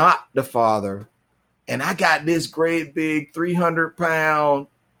is not the father. And I got this great big 300-pound,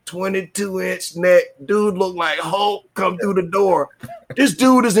 22-inch neck dude look like Hulk come through the door. This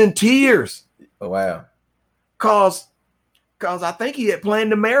dude is in tears. Oh, wow. Cause I think he had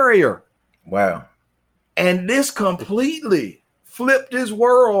planned to marry her. Wow. And this completely flipped his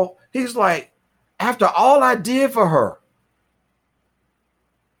world. He's like, after all I did for her,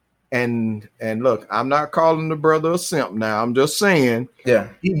 And look, I'm not calling the brother a simp now. I'm just saying, yeah,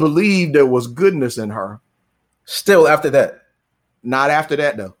 he believed there was goodness in her. Still after that? Not after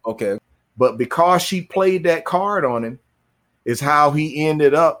that, though. Okay. But because she played that card on him is how he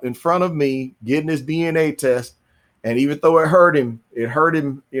ended up in front of me getting his DNA test. And even though it hurt him,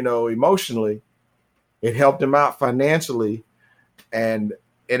 emotionally, it helped him out financially. And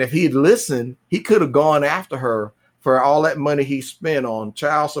if he'd listened, he could have gone after her for all that money he spent on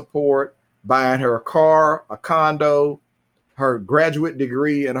child support, buying her a car, a condo, her graduate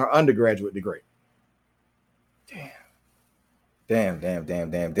degree, and her undergraduate degree. Damn.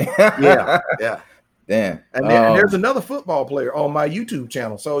 Yeah. Damn. And there's another football player on my YouTube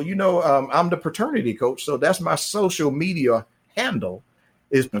channel. So, I'm the paternity coach. So that's my social media handle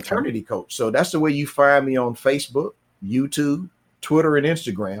is paternity coach. So that's the way you find me on Facebook, YouTube, Twitter, and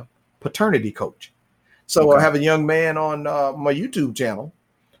Instagram, paternity coach. So I have a young man on my YouTube channel.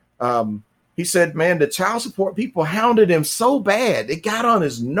 He said, man, the child support people hounded him so bad. It got on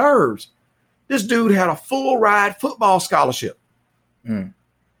his nerves. This dude had a full ride football scholarship.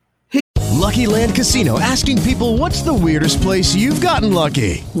 Lucky Land Casino, asking people, what's the weirdest place you've gotten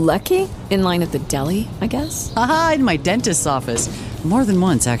lucky? Lucky? In line at the deli, I guess? Aha, in my dentist's office. More than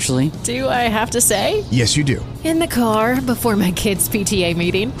once, actually. Do I have to say? Yes, you do. In the car before my kids' PTA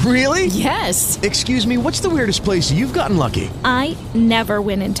meeting. Really? Yes. Excuse me, what's the weirdest place you've gotten lucky? I never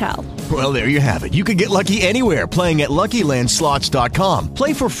win and tell. Well, there you have it. You can get lucky anywhere, playing at LuckyLandSlots.com.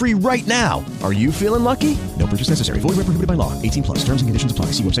 Play for free right now. Are you feeling lucky? No purchase necessary. Void where prohibited by law. 18 plus. Terms and conditions apply.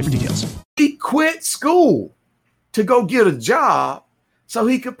 See website for details. He quit school to go get a job so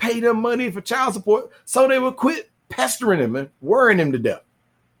he could pay them money for child support, so they would quit pestering him and worrying him to death.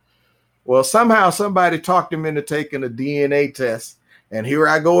 Well, somehow somebody talked him into taking a DNA test. And here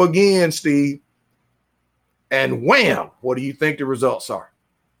I go again, Steve. And wham, what do you think the results are?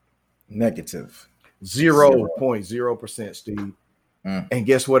 Negative. 0.0%, Steve. And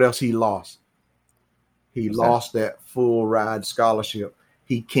guess what else he lost? He lost that full ride scholarship.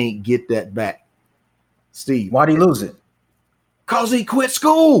 He can't get that back. Steve. Why'd he lose it? Because he quit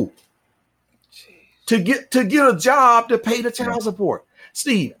school. To get a job to pay the child support.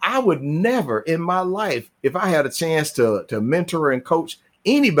 Steve, I would never in my life, if I had a chance to mentor and coach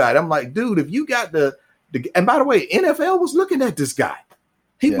anybody, I'm like, dude, if you got the and by the way, NFL was looking at this guy.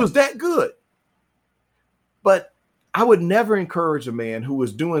 He was that good. But I would never encourage a man who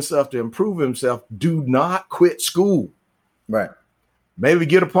was doing stuff to improve himself, do not quit school. Right. Maybe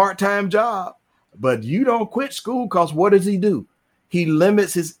get a part-time job, but you don't quit school because what does he do? He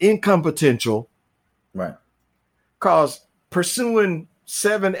limits his income potential. Right. Because pursuing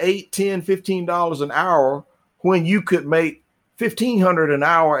 $7, $8, $10, $15 an hour when you could make $1,500 an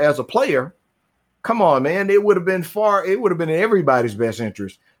hour as a player. Come on, man. It would have been in everybody's best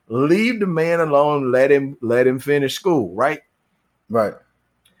interest. Leave the man alone. Let him finish school. Right. Right.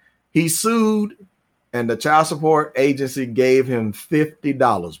 He sued and the child support agency gave him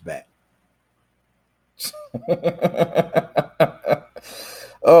 $50 back.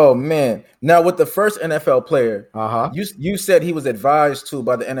 Oh man! Now with the first NFL player, you said he was advised to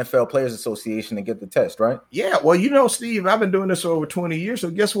by the NFL Players Association to get the test, right? Yeah. Well, Steve, I've been doing this for over 20 years.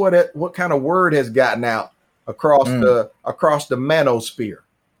 So guess what? What kind of word has gotten out across the manosphere?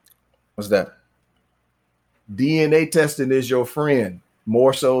 What's that? DNA testing is your friend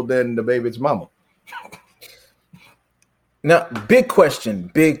more so than the baby's mama. Now, big question.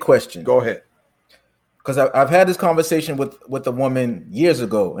 Go ahead. Because I've had this conversation with a woman years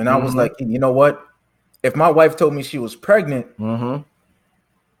ago, and I was like, you know what? If my wife told me she was pregnant, and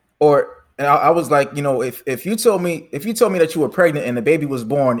I was like, if you told me that you were pregnant and the baby was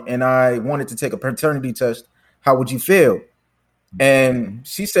born, and I wanted to take a paternity test, how would you feel? And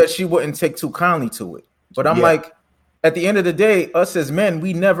she said she wouldn't take too kindly to it. But I'm like, at the end of the day, us as men,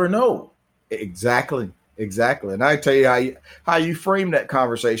 we never know. Exactly. And I tell you how you frame that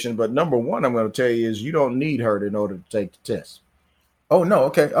conversation. But number one, I'm going to tell you is you don't need her in order to take the test. Oh, no.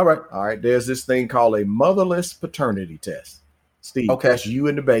 Okay. All right. There's this thing called a motherless paternity test. Steve, that's you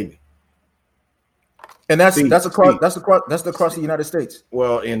and the baby. And that's across the United States.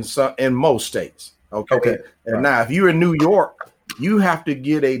 Well, in most states. Okay. And now if you're in New York, you have to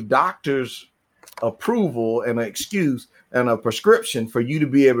get a doctor's approval and an excuse and a prescription for you to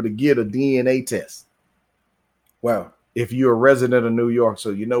be able to get a DNA test. Wow. If you're a resident of New York. So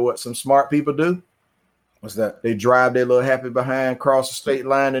you know what some smart people do? What's that? They drive their little happy behind across the state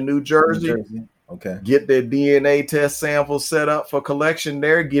line in New Jersey. Okay. Get their DNA test samples set up for collection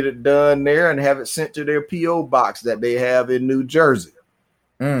there, get it done there, and have it sent to their P.O. box that they have in New Jersey.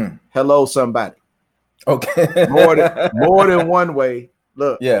 Hello, somebody. Okay. more than one way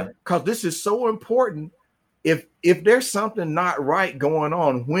Look, Yeah. because this is so important. If there's something not right going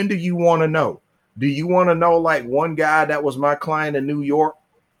on, when do you want to know? Do you want to know, like one guy that was my client in New York?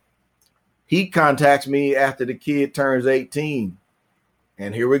 He contacts me after the kid turns 18.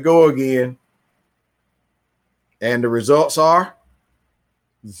 And here we go again. And the results are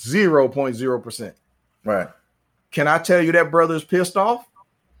 0.0%. Right. Can I tell you that brother's pissed off?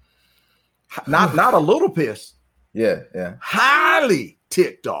 Not a little pissed. Yeah. Highly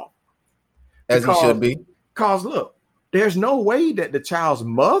ticked off. As he should be. Because look, there's no way that the child's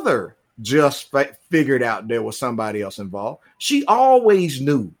mother just figured out there was somebody else involved. She always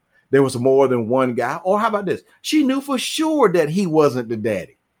knew there was more than one guy. Or how about this? She knew for sure that he wasn't the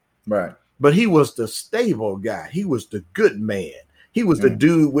daddy. Right. But he was the stable guy. He was the good man. He was the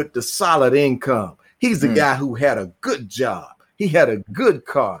dude with the solid income. He's the guy who had a good job. He had a good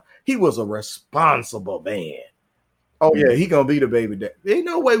car. He was a responsible man. Oh, yeah, he going to be the baby dad. Ain't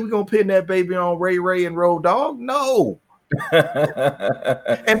no way we're going to pin that baby on Ray Ray and Road Dogg. No.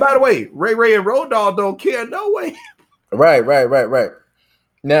 And by the way, Ray Ray and Road Dogg don't care no way. Right.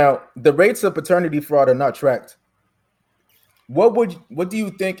 Now, the rates of paternity fraud are not tracked. What do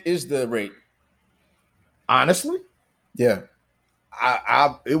you think is the rate? Honestly? Yeah.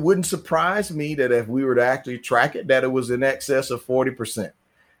 It wouldn't surprise me that if we were to actually track it, that it was in excess of 40%.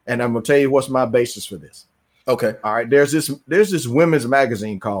 And I'm going to tell you what's my basis for this. Okay. All right. There's this women's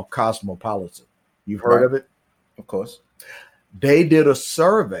magazine called Cosmopolitan. You've heard of it? Of course. They did a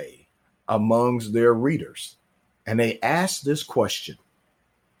survey amongst their readers, and they asked this question.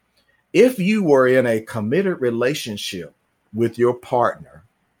 If you were in a committed relationship with your partner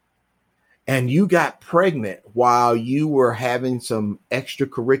and you got pregnant while you were having some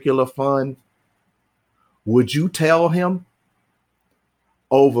extracurricular fun, would you tell him?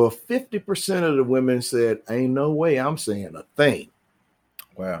 Over 50% of the women said, ain't no way I'm saying a thing.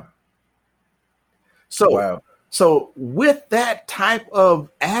 Wow. So with that type of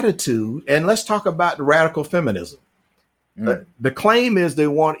attitude, and let's talk about the radical feminism. The claim is they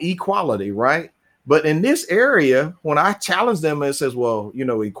want equality, right? But in this area, when I challenge them, it says, well,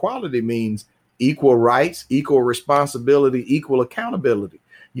 equality means equal rights, equal responsibility, equal accountability.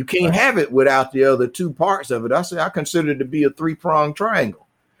 You can't have it without the other two parts of it. I consider it to be a three-pronged triangle.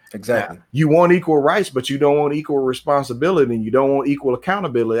 Exactly. Now, you want equal rights, but you don't want equal responsibility, and you don't want equal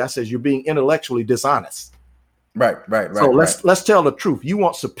accountability. That says you're being intellectually dishonest. Right. So let's tell the truth. You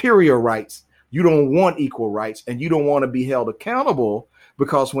want superior rights. You don't want equal rights, and you don't want to be held accountable,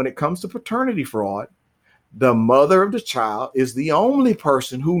 because when it comes to paternity fraud, the mother of the child is the only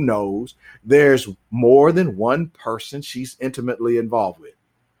person who knows there's more than one person she's intimately involved with.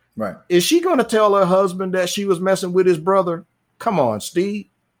 Right. Is she going to tell her husband that she was messing with his brother? Come on, Steve.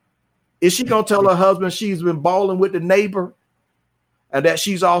 Is she going to tell her husband she's been balling with the neighbor and that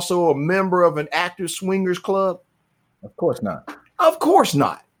she's also a member of an active swingers club? Of course not. Of course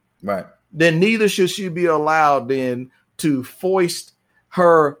not. Right. Then neither should she be allowed then to foist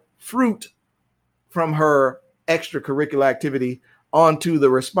her fruit from her extracurricular activity onto the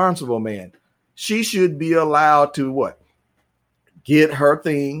responsible man. She should be allowed to what? Get her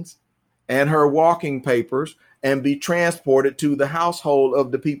things and her walking papers and be transported to the household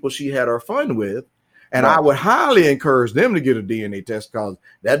of the people she had her fun with. And I would highly encourage them to get a DNA test, because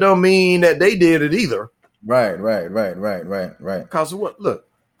that don't mean that they did it either. Right. Because look,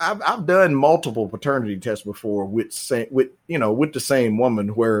 I've done multiple paternity tests before with the same woman,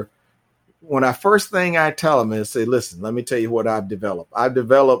 where when I first thing I tell them is say, listen, let me tell you what I've developed. I've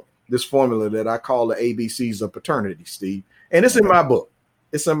developed this formula that I call the ABCs of paternity, Steve. And it's in my book.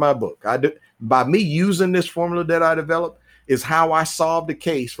 It's in my book. By me using this formula that I developed is how I solved the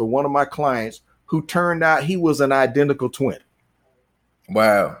case for one of my clients who turned out he was an identical twin.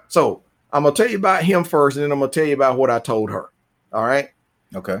 Wow. So I'm going to tell you about him first, and then I'm going to tell you about what I told her. All right.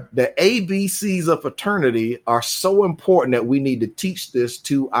 Okay. The ABCs of paternity are so important that we need to teach this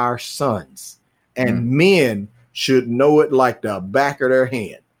to our sons, and men should know it like the back of their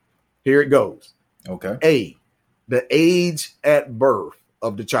hand. Here it goes. Okay. A, the age at birth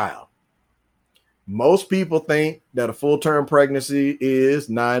of the child. Most people think that a full-term pregnancy is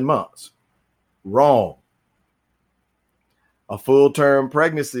 9 months. Wrong. A full-term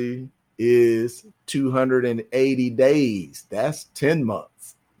pregnancy is 280 days. That's 10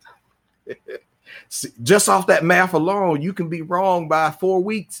 months. Just off that math alone, you can be wrong by 4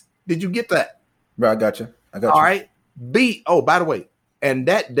 weeks. Did you get that? Right, I got you. All right. B, oh, by the way, and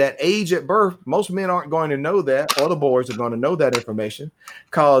that age at birth, most men aren't going to know that. Other boys are going to know that information,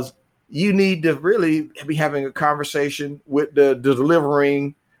 because you need to really be having a conversation with the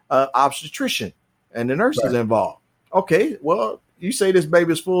delivering obstetrician and the nurses involved. Okay, well, you say this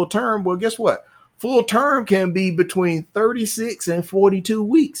baby is full term. Well, guess what? Full term can be between 36 and 42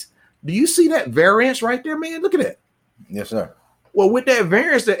 weeks. Do you see that variance right there, man? Look at that. Yes, sir. Well, with that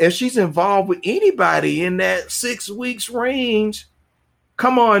variance, that if she's involved with anybody in that 6 weeks range,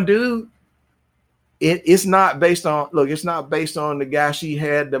 come on, dude. It's not based on, it's not based on the guy she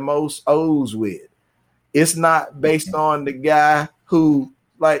had the most O's with. It's not based on the guy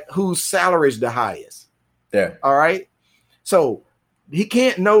whose salary is the highest. Yeah. All right. So he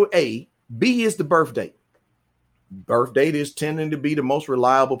can't know A. B is the birth date. Birth date is tending to be the most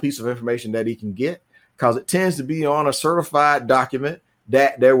reliable piece of information that he can get because it tends to be on a certified document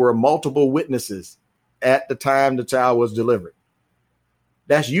that there were multiple witnesses at the time the child was delivered.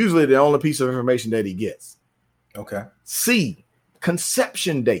 That's usually the only piece of information that he gets. Okay. C,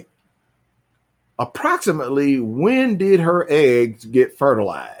 conception date. Approximately when did her eggs get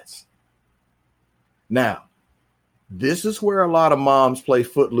fertilized? Now, this is where a lot of moms play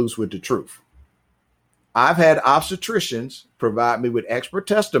footloose with the truth. I've had obstetricians provide me with expert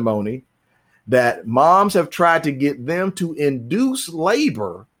testimony that moms have tried to get them to induce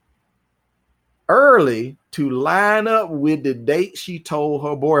labor early to line up with the date she told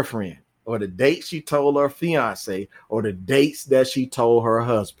her boyfriend or the date she told her fiance or the dates that she told her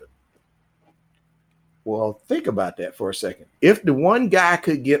husband. Well, think about that for a second. If the one guy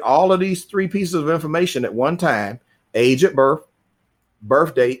could get all of these three pieces of information at one time, age at birth,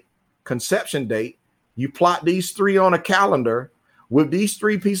 birth date, conception date, you plot these three on a calendar. With these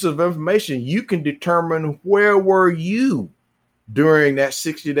three pieces of information, you can determine where were you during that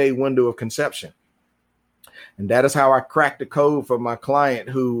 60-day window of conception. And that is how I cracked the code for my client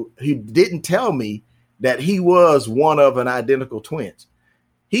who he didn't tell me that he was one of an identical twins.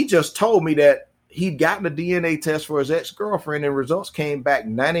 He just told me that he'd gotten a DNA test for his ex-girlfriend and results came back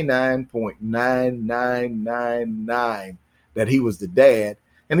 99.9999 that he was the dad.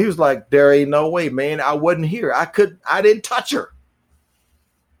 And he was like, there ain't no way, man. I wasn't here. I didn't touch her.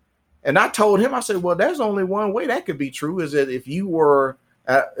 And I told him, I said, well, there's only one way that could be true is that if you were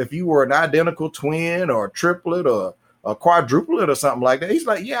an identical twin or a triplet or a quadruplet or something like that. He's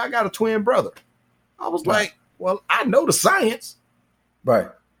like, yeah, I got a twin brother. I was like, well, I know the science. Right.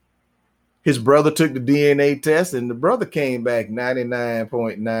 His brother took the DNA test and the brother came back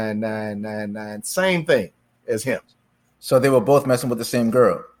 99.9999. Same thing as him. So they were both messing with the same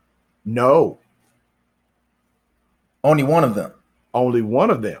girl? No. Only one of them? Only one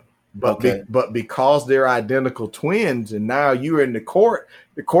of them. But but because they're identical twins and now you're in the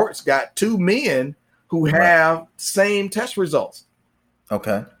court's got two men who have same test results.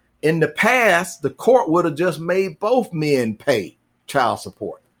 Okay. In the past, the court would have just made both men pay child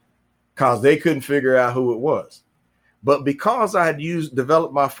support because they couldn't figure out who it was. But because I had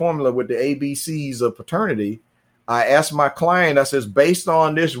developed my formula with the ABCs of paternity, I asked my client, I says, based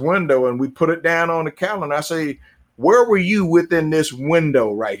on this window, and we put it down on the calendar, I say, where were you within this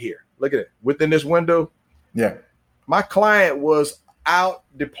window right here? Look at it. Within this window. Yeah. My client was out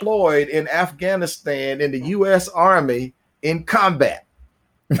deployed in Afghanistan in the U.S. Army in combat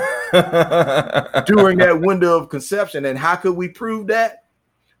during that window of conception. And how could we prove that?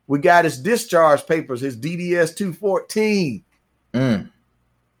 We got his discharge papers, his DDS 214.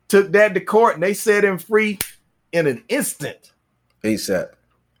 Took that to court and they set him free in an instant. ASAP.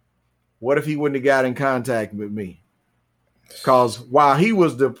 What if he wouldn't have got in contact with me? Because while he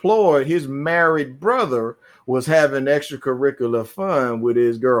was deployed, his married brother was having extracurricular fun with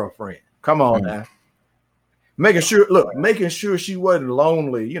his girlfriend. Come on now. Making sure she wasn't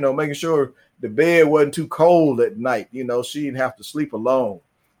lonely, making sure the bed wasn't too cold at night. She didn't have to sleep alone.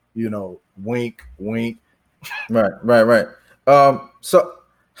 Wink, wink. Right. So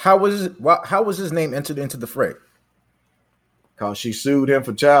how was his name entered into the fray? Because she sued him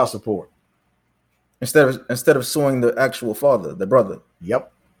for child support. Instead of suing the actual father, the brother.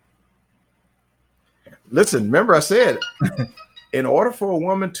 Yep. Listen, remember I said, in order for a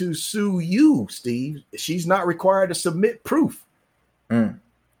woman to sue you, Steve, she's not required to submit proof.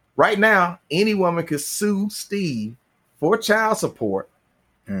 Right now, any woman could sue Steve for child support.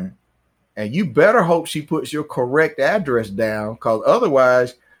 And you better hope she puts your correct address down, because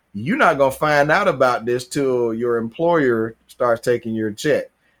otherwise you're not going to find out about this till your employer starts taking your check.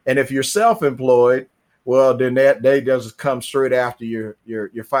 And if you're self-employed, well, then they just come straight after your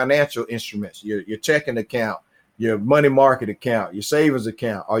financial instruments, your checking account, your money market account, your savings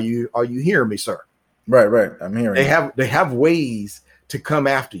account. Are you hearing me, sir? Right. I'm hearing. They have ways to come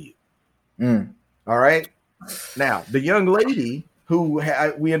after you. All right. Now, the young lady who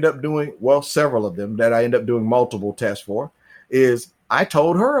we end up doing, several of them that I end up doing multiple tests for, is I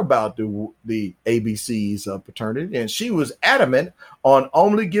told her about the ABCs of paternity, and she was adamant on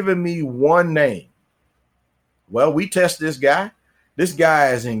only giving me one name. Well, we test this guy. This guy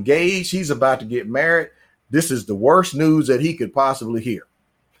is engaged. He's about to get married. This is the worst news that he could possibly hear.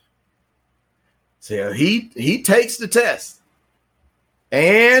 So he takes the test.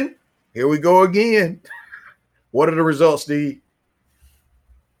 And here we go again. What are the results, Steve?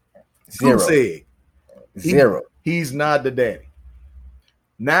 0. Who said? 0. He's not the daddy.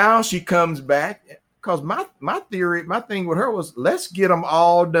 Now she comes back because my thing with her was, let's get them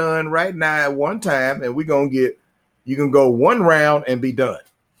all done right now at one time, and you can go one round and be done.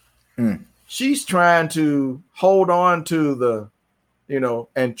 She's trying to hold on to the,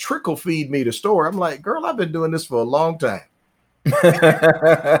 and trickle feed me the story. I'm like, girl, I've been doing this for a long time. My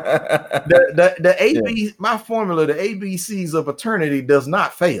formula, the ABCs of paternity does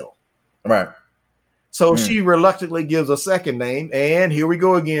not fail. Right. So she reluctantly gives a second name, and here we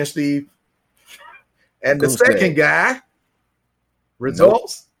go again, Steve. And the second guy,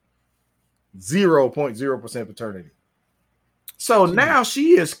 results 0.0% paternity. So now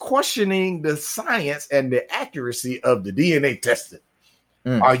she is questioning the science and the accuracy of the DNA testing.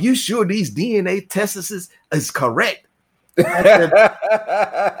 Are you sure these DNA tests is correct?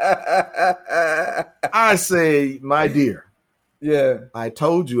 I say, my dear, I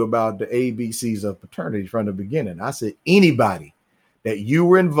told you about the ABCs of paternity from the beginning. I said, anybody that you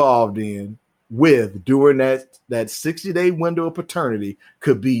were involved with during that 60-day window of paternity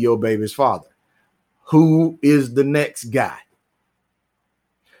could be your baby's father. Who is the next guy?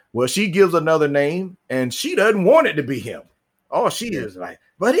 Well, she gives another name, and she doesn't want it to be him. Oh, she is like,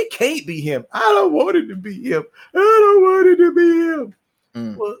 but it can't be him. I don't want it to be him. I don't want it to be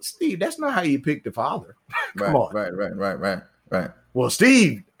him. Well, Steve, that's not how you pick the father. Come on. Right. Well,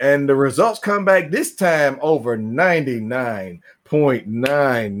 Steve, and the results come back this time over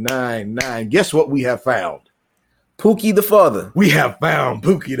 99.999. Guess what we have found? Pookie the father. We have found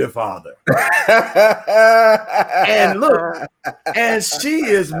Pookie the father. And look, and she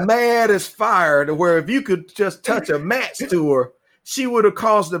is mad as fire to where if you could just touch a match to her, she would have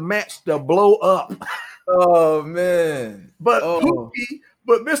caused the match to blow up. Oh, man. But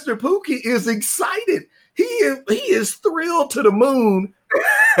Mr. Pookie is excited. He is thrilled to the moon.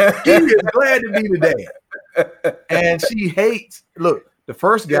 He is glad to be the dad. And she hates, look, the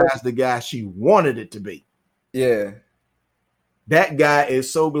first guy is the guy she wanted it to be. Yeah. That guy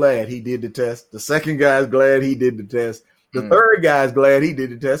is so glad he did the test. The second guy is glad he did the test. The third guy is glad he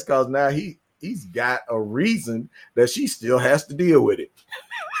did the test because now he's got a reason that she still has to deal with it.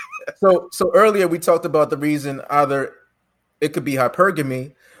 So earlier we talked about the reason either it could be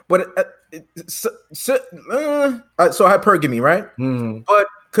hypergamy, but so hypergamy, right? But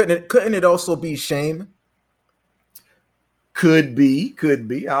couldn't it also be shame? Could be.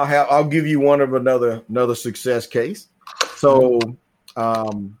 I'll give you one of another success case. So,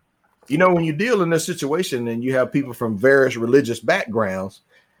 when you deal in this situation and you have people from various religious backgrounds,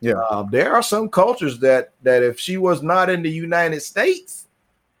 there are some cultures that if she was not in the United States,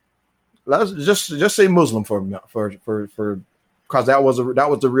 let's just say Muslim for because that was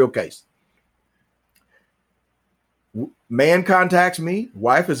the real case. Man contacts me.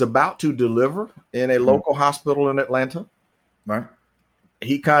 Wife is about to deliver in a local hospital in Atlanta. Right.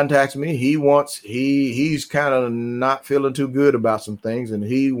 He contacts me. He's kind of not feeling too good about some things, and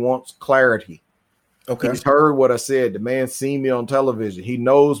he wants clarity. Okay. He's heard what I said. The man's seen me on television. He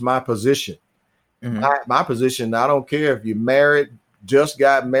knows my position. My position, I don't care if you're married, just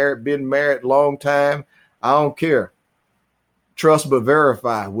got married, been married long time. I don't care. Trust but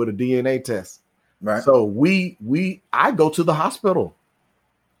verify with a DNA test. Right. So I go to the hospital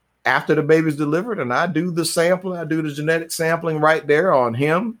after the baby's delivered, and I do the sampling. I do the genetic sampling right there on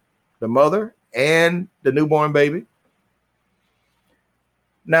him, the mother, and the newborn baby.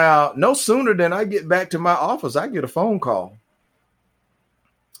 Now, no sooner than I get back to my office, I get a phone call.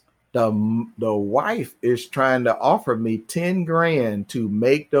 The wife is trying to offer me $10,000 to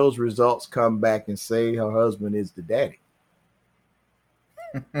make those results come back and say her husband is the daddy.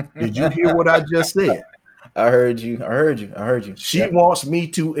 Did you hear what I just said? I heard you. She wants me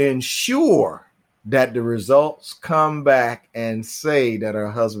to ensure that the results come back and say that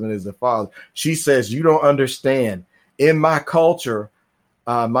her husband is the father. She says, you don't understand. In my culture,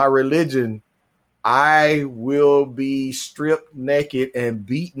 my religion, I will be stripped naked and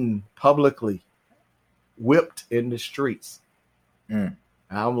beaten publicly, whipped in the streets.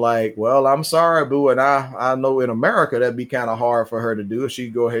 I'm like, well, I'm sorry, boo. And I know in America, that'd be kind of hard for her to do if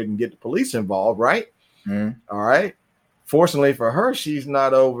she'd go ahead and get the police involved, right? All right. Fortunately for her, she's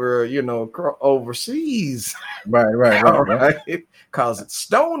not over, overseas. Right. Because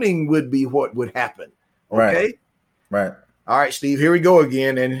stoning would be what would happen. Okay. Right. All right, Steve, here we go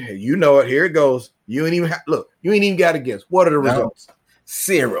again. And you know it. Here it goes. You ain't even you ain't even got to guess. What are the results?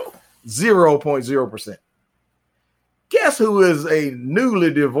 0.0%. Guess who is a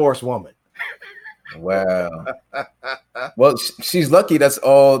newly divorced woman? Wow. Well, she's lucky. That's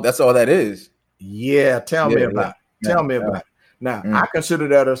all that is. Yeah. Tell me about it. Now, I consider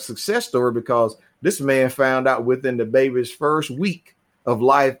that a success story because this man found out within the baby's first week of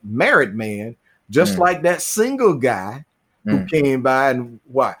life, married man, just like that single guy who came by. And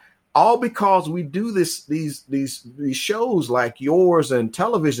why? All because we do these shows like yours and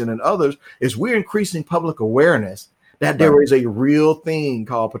television and others is we're increasing public awareness that there is a real thing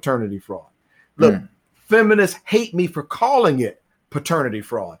called paternity fraud. Look, feminists hate me for calling it paternity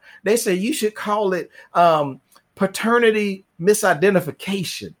fraud. They say you should call it paternity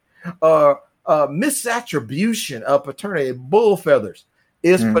misidentification or misattribution of paternity. Bull feathers.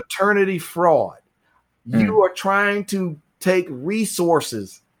 It's paternity fraud. You are trying to take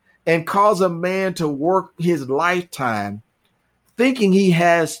resources and cause a man to work his lifetime thinking he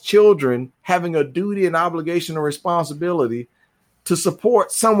has children, having a duty and obligation or responsibility to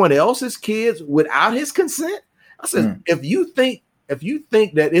support someone else's kids without his consent. I said, if you think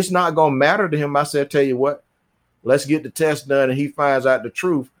that it's not going to matter to him, I said, tell you what, let's get the test done and he finds out the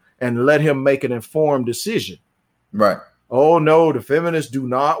truth and let him make an informed decision. Right. Oh, no, the feminists do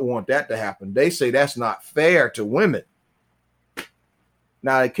not want that to happen. They say that's not fair to women.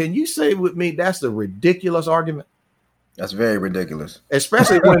 Now, can you say with me that's a ridiculous argument? That's very ridiculous.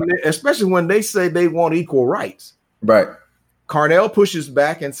 Especially when they say they want equal rights. Right. Carnell pushes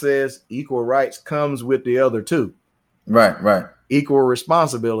back and says equal rights comes with the other two. Right. Equal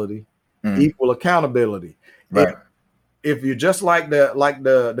responsibility, equal accountability. Right. If you're just like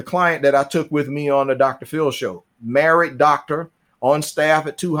the client that I took with me on the Dr. Phil show, married doctor on staff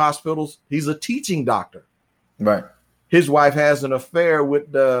at 2 hospitals. He's a teaching doctor. Right. His wife has an affair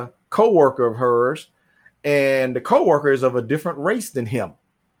with the coworker of hers, and the coworker is of a different race than him.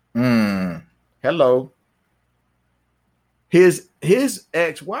 Hello. His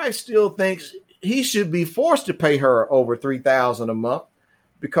ex-wife still thinks he should be forced to pay her over $3,000 a month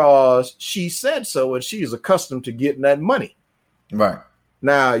because she said so, and she is accustomed to getting that money. Right.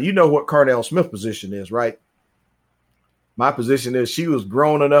 Now, you know what Carnell Smith's position is, right? My position is she was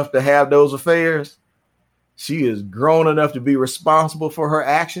grown enough to have those affairs. She is grown enough to be responsible for her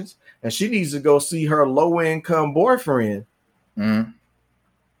actions, and she needs to go see her low-income boyfriend. And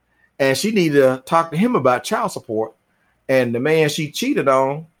she needs to talk to him about child support. And the man she cheated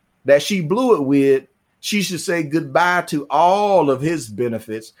on, that she blew it with, she should say goodbye to all of his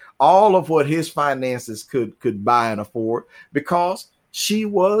benefits, all of what his finances could buy and afford, because she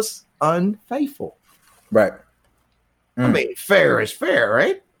was unfaithful. Right. I mean, fair is fair,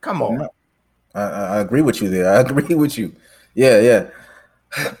 right? Come on. I agree with you there. I agree with you. Yeah.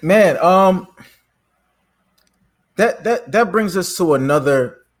 Man, that brings us to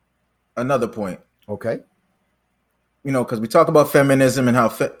another point. Okay. You know, because we talk about feminism and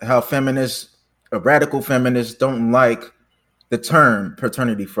how feminists, radical feminists, don't like the term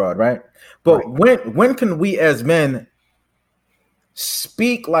paternity fraud, right? But when can we as men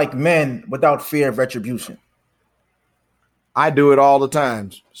speak like men without fear of retribution? I do it all the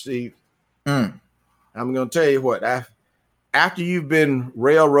time, Steve. I'm going to tell you what. After you've been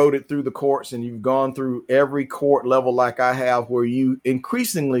railroaded through the courts and you've gone through every court level like I have, where you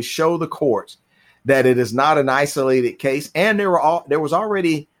increasingly show the courts that it is not an isolated case, and there was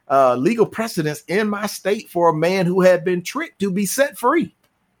already legal precedence in my state for a man who had been tricked to be set free.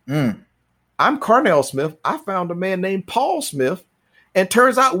 I'm Carnell Smith. I found a man named Paul Smith, and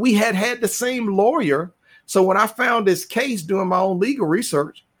turns out we had the same lawyer. So when I found this case doing my own legal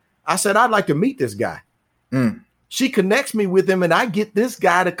research, I said, I'd like to meet this guy. She connects me with him, and I get this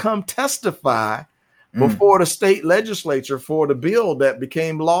guy to come testify before the state legislature for the bill that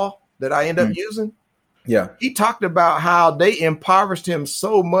became law that I end up using. Yeah. He talked about how they impoverished him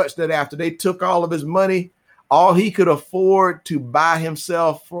so much that after they took all of his money, all he could afford to buy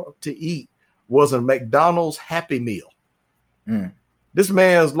himself to eat was a McDonald's Happy Meal. This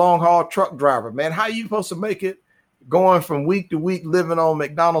man's long haul truck driver, man. How are you supposed to make it going from week to week living on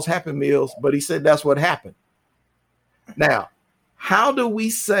McDonald's Happy Meals? But he said that's what happened. Now, how do we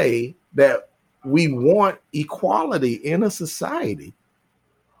say that we want equality in a society,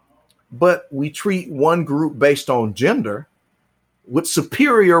 but we treat one group based on gender with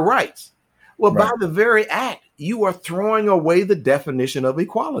superior rights? Well, by the very act, you are throwing away the definition of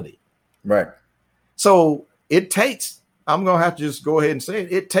equality. Right. So it takes I'm going to have to just go ahead and say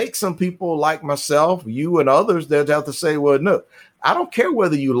it. It takes some people like myself, you and others that have to say, well, no, I don't care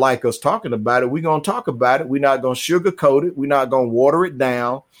whether you like us talking about it. We're going to talk about it. We're not going to sugarcoat it. We're not going to water it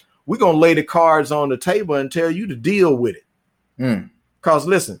down. We're going to lay the cards on the table and tell you to deal with it. Because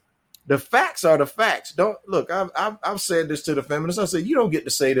listen, the facts are the facts. Don't look, I've said this to the feminists. I said, you don't get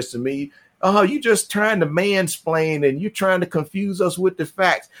to say this to me. You just trying to mansplain and you're trying to confuse us with the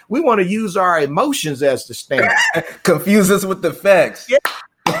facts. We want to use our emotions as the standard. Confuse us with the facts. Yeah.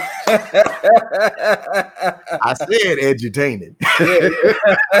 I said edutained.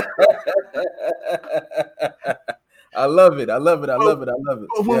 I love it. I love it. I love it. I love it.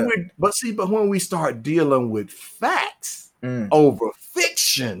 But when we start dealing with facts over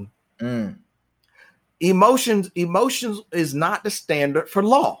fiction, emotions is not the standard for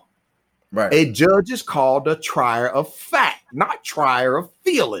law. Right. A judge is called a trier of fact, not trier of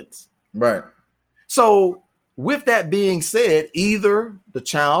feelings. Right. So with that being said, either the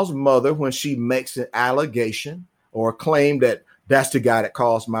child's mother, when she makes an allegation or a claim that that's the guy that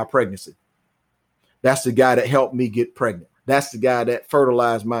caused my pregnancy, that's the guy that helped me get pregnant, that's the guy that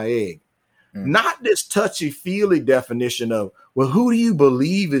fertilized my egg, not this touchy-feely definition of, well, who do you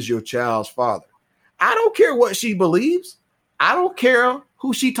believe is your child's father? I don't care what she believes. I don't care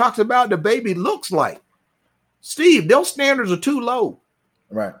who she talks about the baby looks like. Steve, those standards are too low.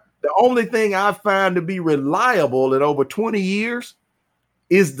 Right. The only thing I've found to be reliable in over 20 years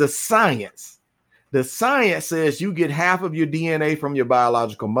is the science. The science says you get half of your DNA from your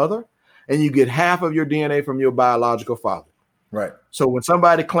biological mother and you get half of your DNA from your biological father. Right. So when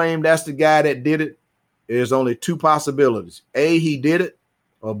somebody claimed that's the guy that did it, there's only two possibilities. A, he did it,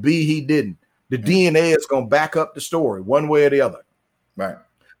 or B, he didn't. The DNA is going to back up the story one way or the other. Right.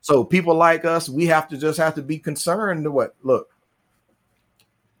 So people like us, we have to be concerned to what? Look,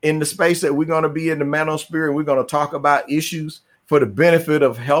 in the space that we're going to be in the manosphere, we're going to talk about issues for the benefit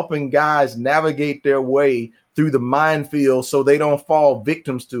of helping guys navigate their way through the minefield so they don't fall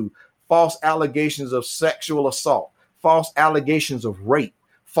victims to false allegations of sexual assault, false allegations of rape,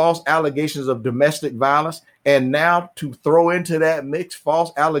 false allegations of domestic violence, and now to throw into that mix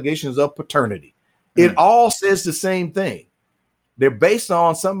false allegations of paternity. It all says the same thing. They're based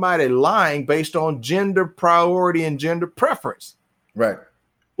on somebody lying based on gender priority and gender preference. Right.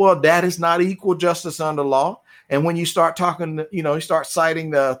 Well, that is not equal justice under law. And when you start talking, you start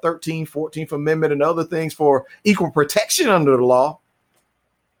citing the 13th, 14th Amendment and other things for equal protection under the law,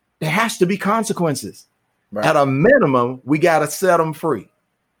 there has to be consequences. Right. At a minimum, we got to set them free.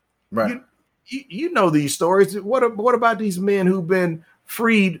 Right. You know these stories. What about these men who've been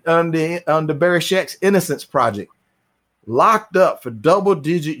freed under Barry Scheck's Innocence Project, locked up for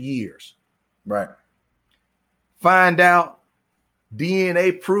double-digit years? Right. Find out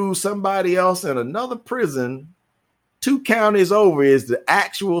DNA proves somebody else in another prison 2 counties over is the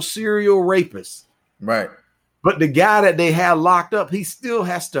actual serial rapist. Right. But the guy that they had locked up, he still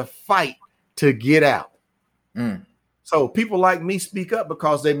has to fight to get out. So people like me speak up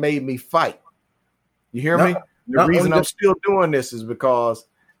because they made me fight. You hear me? The reason I'm still doing this is because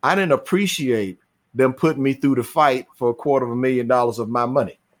I didn't appreciate them putting me through the fight for $250,000 of my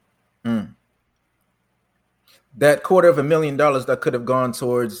money. That $250,000 that could have gone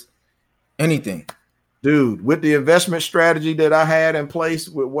towards anything. Dude, with the investment strategy that I had in place,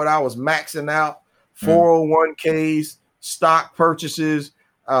 with what I was maxing out, 401ks, stock purchases,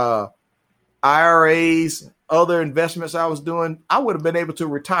 IRAs, other investments I was doing, I would have been able to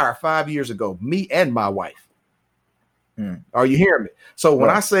retire 5 years ago, me and my wife. Are you hearing me? So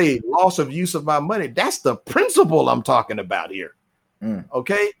when I say loss of use of my money, that's the principle I'm talking about here.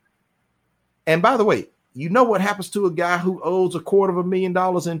 Okay. And by the way, you know what happens to a guy who owes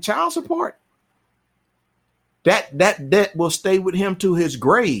 $250,000 in child support? That debt will stay with him to his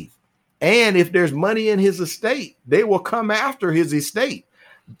grave. And if there's money in his estate, they will come after his estate.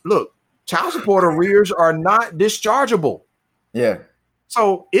 Look, child support arrears are not dischargeable. Yeah.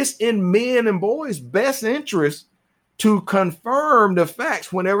 So it's in men and boys' best interest to confirm the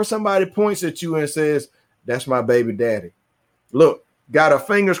facts whenever somebody points at you and says, that's my baby daddy. Look, got her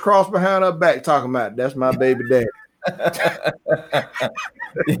fingers crossed behind her back talking about, that's my baby daddy.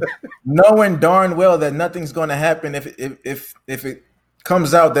 Knowing darn well that nothing's going to happen if it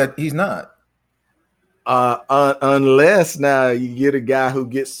comes out that he's not. Unless now you get a guy who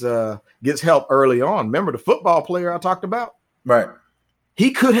gets help early on. Remember the football player I talked about? Right.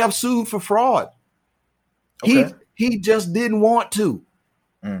 He could have sued for fraud. Okay. He just didn't want to.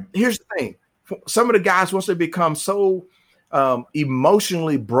 Here's the thing. Some of the guys, once they become so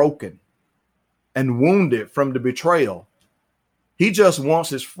emotionally broken and wounded from the betrayal, he just wants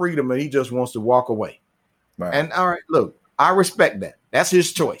his freedom and he just wants to walk away. Right. And all right, look, I respect that. That's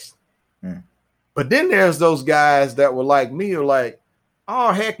his choice. But then there's those guys that were like me, are like,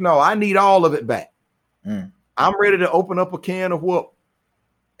 oh, heck no, I need all of it back. I'm ready to open up a can of whoop.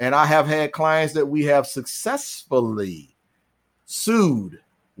 And I have had clients that we have successfully sued,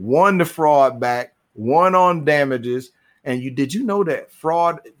 won the fraud back, won on damages. And did you know that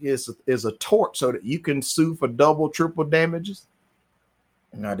fraud is a tort so that you can sue for double, triple damages?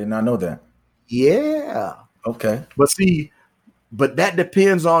 No, I did not know that. Yeah. Okay. But that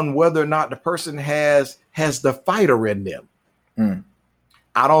depends on whether or not the person has the fighter in them.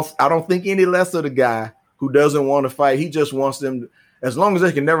 I don't think any less of the guy who doesn't want to fight. He just wants them, as long as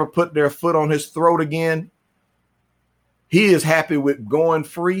they can never put their foot on his throat again, he is happy with going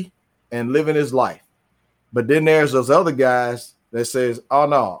free and living his life. But then there's those other guys that says, oh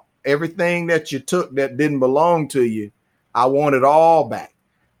no, everything that you took that didn't belong to you, I want it all back.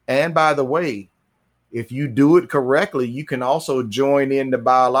 And by the way, if you do it correctly, you can also join in the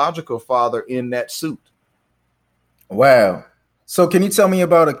biological father in that suit. Wow. So can you tell me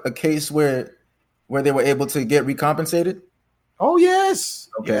about a case where they were able to get recompensated? Oh, yes.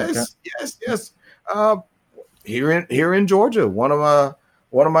 Okay. Yes. Here in Georgia, one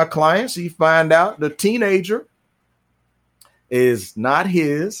of my clients, he find out the teenager is not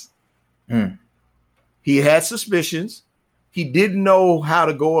his. He had suspicions. He didn't know how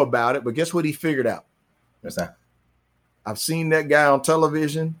to go about it, but guess what he figured out? What's that? I've seen that guy on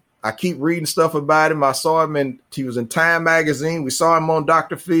television. I keep reading stuff about him. I saw him he was in Time Magazine. We saw him on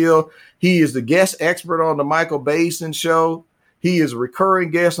Dr. Phil. He is the guest expert on the Michael Basin show. He is a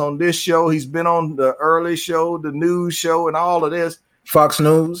recurring guest on this show. He's been on the early show, the news show, and all of this. Fox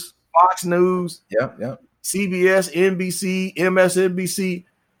News. Yeah. CBS, NBC, MSNBC.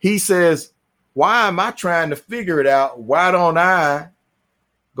 He says, why am I trying to figure it out? Why don't I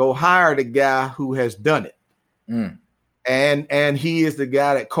go hire the guy who has done it? And he is the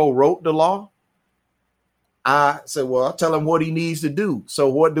guy that co-wrote the law. I said, well, I'll tell him what he needs to do. So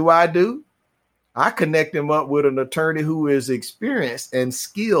what do? I connect him up with an attorney who is experienced and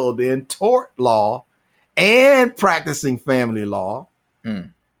skilled in tort law and practicing family law.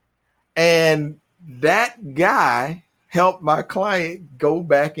 And that guy helped my client go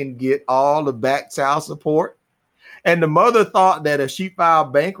back and get all the back child support. And the mother thought that if she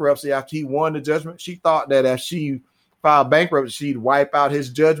filed bankruptcy after he won the judgment, she thought that if she filed bankruptcy, she'd wipe out his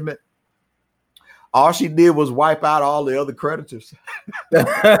judgment. All she did was wipe out all the other creditors.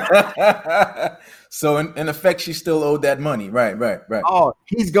 So in effect, she still owed that money. Right. Oh,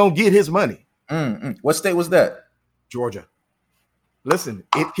 he's going to get his money. What state was that? Georgia. Listen,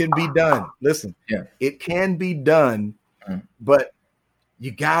 it can be done. It can be done, but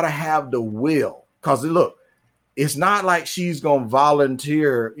you got to have the will. Because look, it's not like she's going to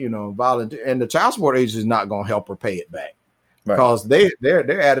volunteer, and the child support agency is not going to help her pay it back. Because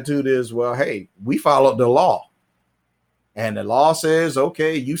their attitude is, well, hey, we followed the law. And the law says,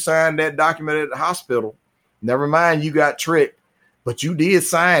 okay, you signed that document at the hospital. Never mind, you got tricked, but you did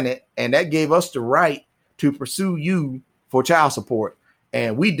sign it. And that gave us the right to pursue you for child support.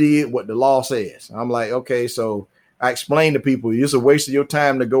 And we did what the law says. I'm like, okay, so I explained to people, it's a waste of your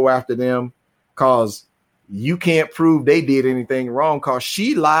time to go after them because you can't prove they did anything wrong because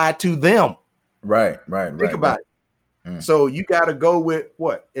she lied to them. Right. Think about it. So you got to go with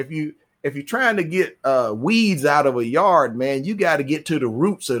what? If you're trying to get weeds out of a yard, man, you got to get to the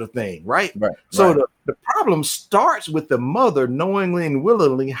roots of the thing, right? So the problem starts with the mother knowingly and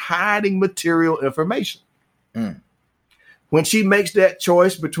willingly hiding material information. When she makes that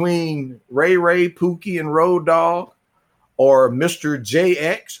choice between Ray, Pookie, and Road Dogg, or Mr.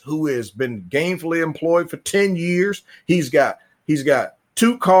 JX, who has been gainfully employed for 10 years, he's got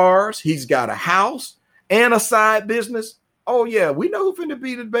 2 cars, he's got a house and a side business. Oh yeah, we know who's finna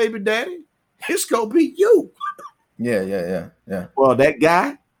be the baby daddy. It's gonna be you. Yeah. Well, that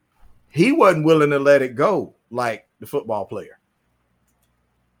guy, he wasn't willing to let it go like the football player.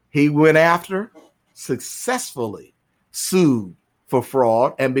 He went after, successfully sued for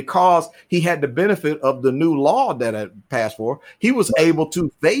fraud, and because he had the benefit of the new law that had passed for, he was able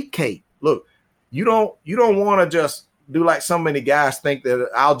to vacate. Look, you don't want to just do like so many guys think that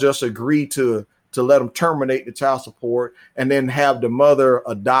I'll just agree to let them terminate the child support and then have the mother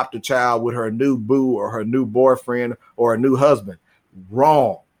adopt a child with her new boo or her new boyfriend or a new husband.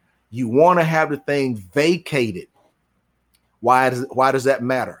 Wrong. You want to have the thing vacated. Why does that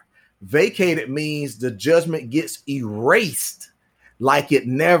matter? Vacated means the judgment gets erased like it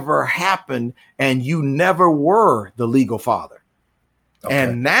never happened and you never were the legal father. Okay.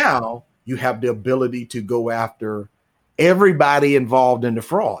 And now you have the ability to go after everybody involved in the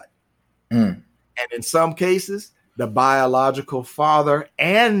fraud. And in some cases, the biological father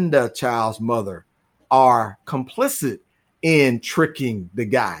and the child's mother are complicit in tricking the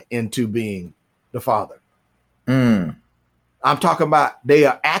guy into being the father. I'm talking about they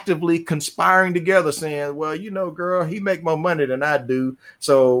are actively conspiring together saying, well, you know, girl, he make more money than I do.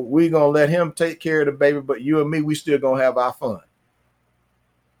 So we're going to let him take care of the baby. But you and me, we still going to have our fun.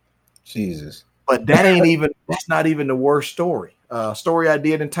 Jesus. But that's not even the worst story. Story I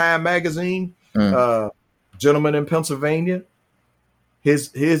did in Time Magazine, gentleman in Pennsylvania,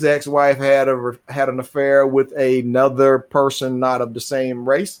 his ex-wife had an affair with another person not of the same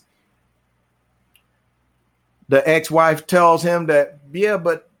race. The ex-wife tells him that, yeah,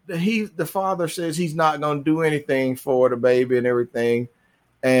 but the father says he's not going to do anything for the baby and everything.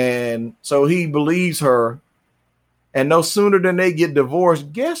 And so he believes her. And no sooner than they get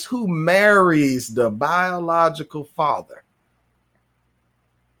divorced, guess who marries the biological father?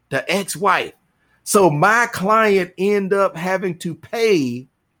 The ex-wife. So my client end up having to pay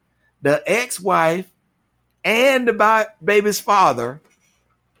the ex-wife and the baby's father,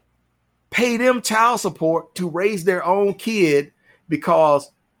 pay them child support to raise their own kid because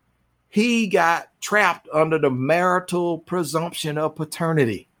he got trapped under the marital presumption of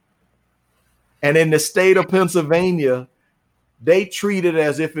paternity. And in the state of Pennsylvania, they treat it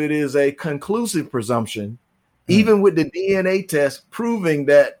as if it is a conclusive presumption, even with the DNA test proving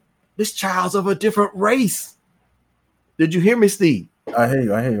that this child's of a different race. Did you hear me, Steve? I hear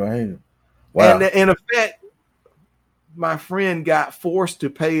you. Wow. And in effect, my friend got forced to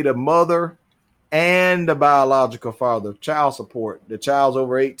pay the mother and the biological father child support. The child's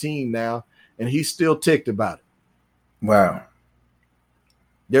over 18 now, and he's still ticked about it. Wow.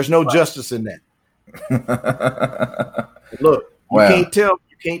 There's no justice in that. Look, wow. You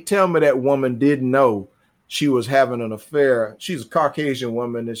can't tell me that woman didn't know she was having an affair. She's a Caucasian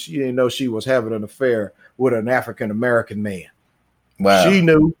woman, and she didn't know she was having an affair with an African-American man. Wow. She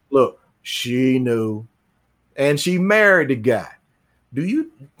knew. Look, she knew. And she married the guy. Do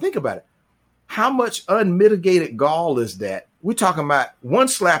you think about it? How much unmitigated gall is that? We're talking about one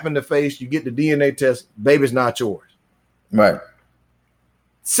slap in the face, you get the DNA test, baby's not yours. Right.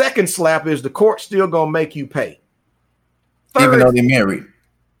 Second slap is the court still going to make you pay. Even though they're married.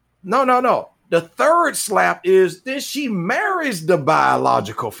 No. The third slap is then she marries the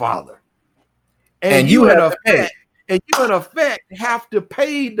biological father. And you in effect have to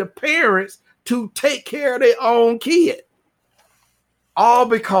pay the parents to take care of their own kid. All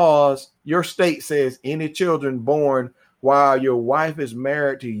because your state says any children born while your wife is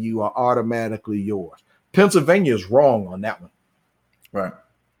married to you are automatically yours. Pennsylvania is wrong on that one. Right.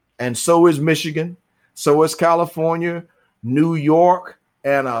 And so is Michigan. So is California, New York,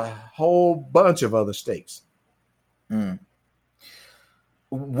 and a whole bunch of other states. Took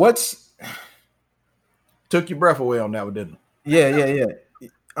your breath away on that one, didn't it?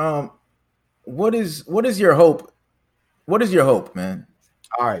 Yeah. What is your hope? What is your hope, man?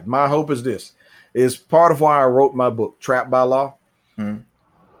 All right. My hope is this. Is part of why I wrote my book, Trapped by Law,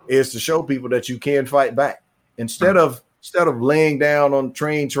 is to show people that you can fight back. Instead of laying down on the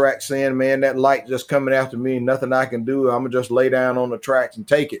train track saying, man, that light just coming after me, nothing I can do, I'm going to just lay down on the tracks and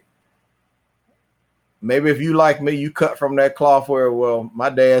take it. Maybe if you like me, you cut from that cloth where, well, my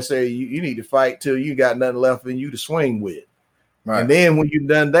dad said you need to fight till you got nothing left in you to swing with. Right. And then when you've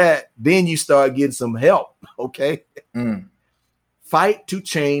done that, then you start getting some help, okay? Fight to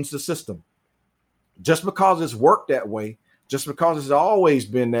change the system. Just because it's worked that way, just because it's always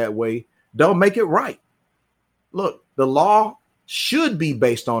been that way, don't make it right. Look, the law should be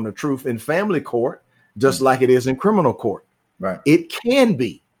based on the truth in family court, just like it is in criminal court. Right. It can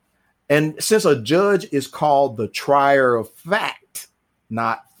be. And since a judge is called the trier of fact,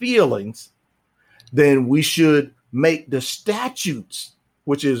 not feelings, then we should make the statutes,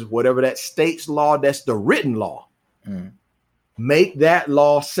 which is whatever that state's law, that's the written law, make that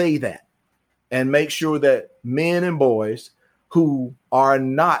law say that. And make sure that men and boys who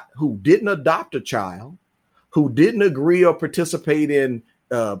didn't adopt a child, who didn't agree or participate in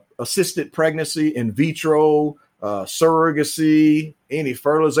assisted pregnancy, in vitro, surrogacy, any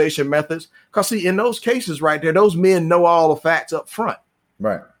fertilization methods. Because see, in those cases right there, those men know all the facts up front.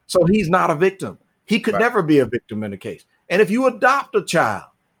 Right. So he's not a victim. He could never be a victim in the case. And if you adopt a child,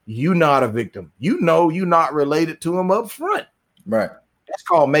 you're not a victim. You know you're not related to him up front. Right. That's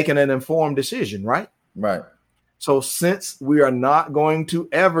called making an informed decision, right? Right. So since we are not going to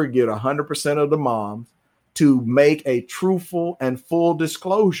ever get 100% of the moms to make a truthful and full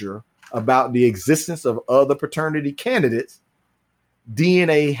disclosure about the existence of other paternity candidates,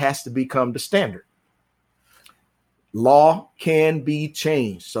 DNA has to become the standard. law can be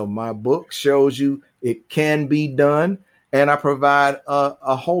changed. So my book shows you it can be done. And I provide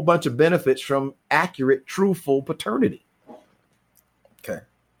a whole bunch of benefits from accurate, truthful paternity. Okay.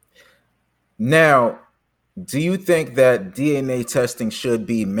 Now, do you think that DNA testing should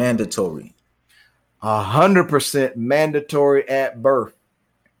be mandatory? 100% mandatory at birth.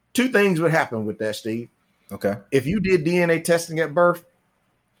 Two things would happen with that, Steve. Okay. If you did DNA testing at birth,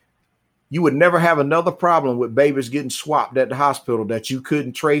 you would never have another problem with babies getting swapped at the hospital that you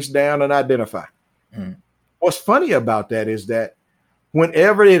couldn't trace down and identify. Mm. What's funny about that is that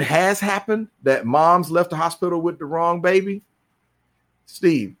whenever it has happened that mom's left the hospital with the wrong baby,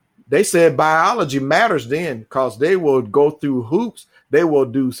 Steve, they said biology matters then because they will go through hoops. They will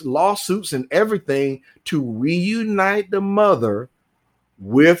do lawsuits and everything to reunite the mother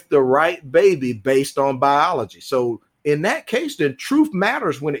with the right baby based on biology. So in that case, then truth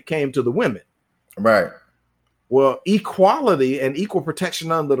matters when it came to the women. Right. Well, equality and equal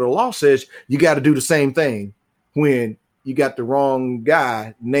protection under the law says you got to do the same thing when you got the wrong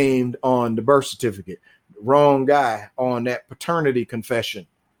guy named on the birth certificate, wrong guy on that paternity confession,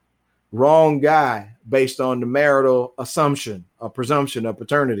 wrong guy based on the marital assumption or presumption of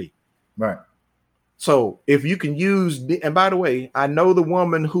paternity. Right. So if you can use, and by the way, I know the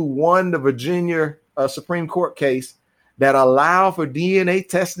woman who won the Virginia Supreme Court case that allowed for DNA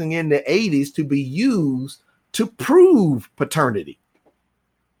testing in the 80s to be used to prove paternity.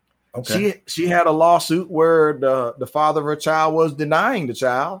 Okay. She had a lawsuit where the father of her child was denying the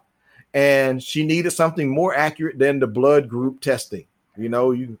child, and she needed something more accurate than the blood group testing. You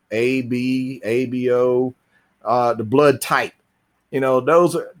know, you AB, ABO, the blood type. You know,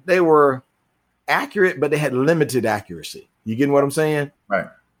 they were accurate, but they had limited accuracy. You getting what I'm saying? Right.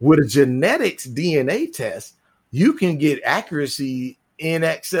 With a genetics DNA test, you can get accuracy in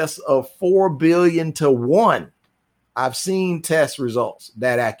excess of 4 billion to 1. I've seen test results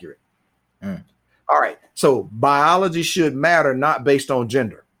that accurate. Mm. All right. So biology should matter, not based on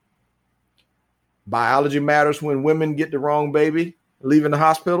gender. Biology matters when women get the wrong baby leaving the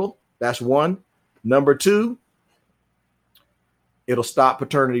hospital. That's one. Number two, it'll stop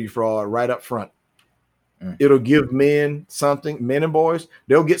paternity fraud right up front. Mm. It'll give men something, men and boys,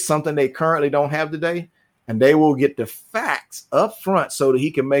 they'll get something they currently don't have today, and they will get the facts up front so that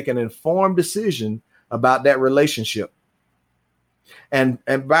he can make an informed decision about that relationship. And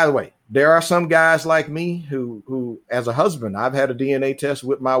by the way, there are some guys like me who, as a husband, I've had a DNA test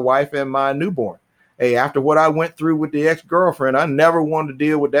with my wife and my newborn. Hey, after what I went through with the ex-girlfriend, I never wanted to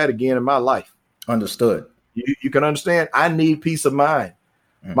deal with that again in my life. Understood. You can understand. I need peace of mind.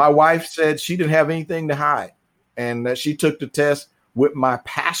 Mm. My wife said she didn't have anything to hide, and that she took the test with my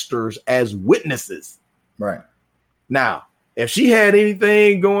pastors as witnesses. Right. Now, if she had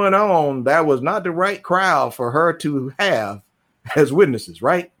anything going on, that was not the right crowd for her to have as witnesses,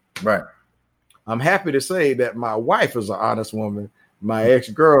 right? Right. I'm happy to say that my wife is an honest woman. My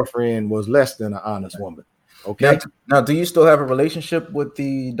ex-girlfriend was less than an honest woman. Okay. Now, do you still have a relationship with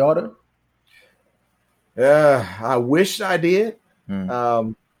the daughter? I wish I did.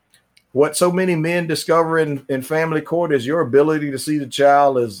 Mm. What so many men discover in family court is your ability to see the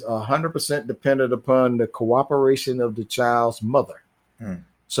child is 100% dependent upon the cooperation of the child's mother. Mm.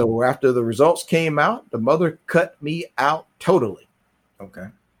 So after the results came out, the mother cut me out totally. Okay.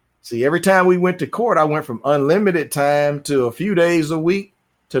 See, every time we went to court, I went from unlimited time to a few days a week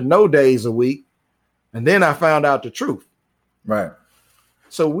to no days a week. And then I found out the truth. Right.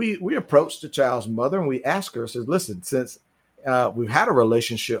 So we approached the child's mother and we asked her, said, listen, since we've had a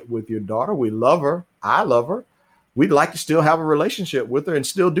relationship with your daughter, we love her, I love her, we'd like to still have a relationship with her and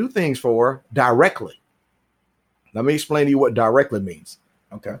still do things for her directly. Let me explain to you what directly means.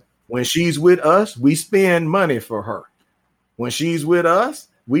 Okay. When she's with us, we spend money for her. When she's with us,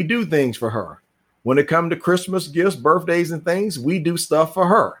 we do things for her. When it comes to Christmas gifts, birthdays, and things, we do stuff for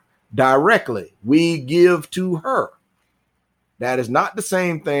her directly. We give to her. That is not the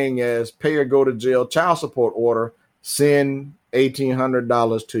same thing as pay or go to jail child support order, send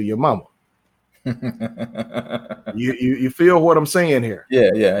 $1,800 to your mama. You feel what I'm saying here?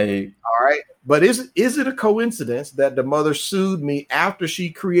 Yeah. All right. But is it a coincidence that the mother sued me after she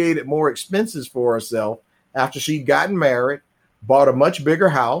created more expenses for herself, after she'd gotten married, bought a much bigger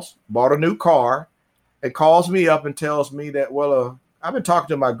house, bought a new car, and calls me up and tells me that, well, I've been talking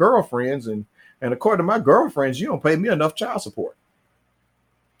to my girlfriends, and according to my girlfriends, you don't pay me enough child support.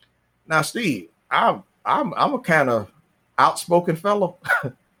 Now, Steve, I'm a kind of outspoken fellow.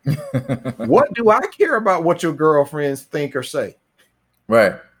 What do I care about what your girlfriends think or say?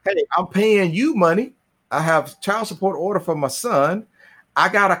 Right. Hey, I'm paying you money. I have child support order for my son. I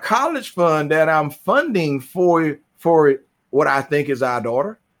got a college fund that I'm funding for for what I think is our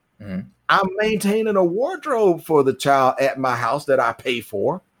daughter. Mm-hmm. I'm maintaining a wardrobe for the child at my house that I pay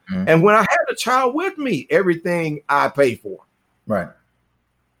for. Mm-hmm. And when I had the child with me, everything I pay for. Right.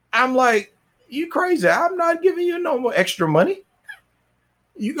 I'm like, you crazy. I'm not giving you no more extra money.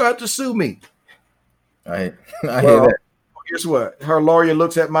 You got to sue me. I hear that. Guess what? Her lawyer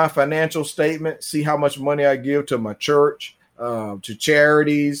looks at my financial statement, see how much money I give to my church, to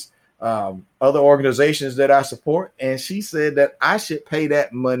charities, other organizations that I support. And she said that I should pay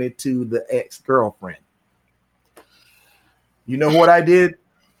that money to the ex-girlfriend. You know what I did?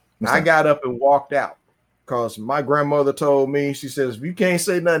 I got up and walked out because my grandmother told me, she says, if you can't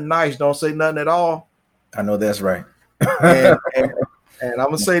say nothing nice, don't say nothing at all. I know that's right. and I'm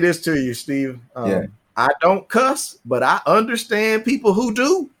going to say this to you, Steve. I don't cuss, but I understand people who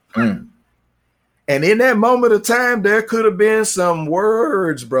do. And in that moment of time, there could have been some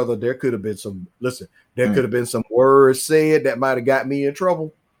words, brother. There could have been some, there could have been some words said that might have got me in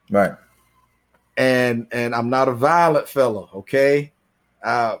trouble. Right. And I'm not a violent fella, okay?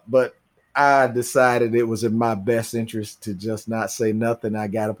 But I decided it was in my best interest to just not say nothing. I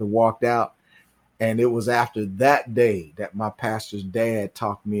got up and walked out. And it was after that day that my pastor's dad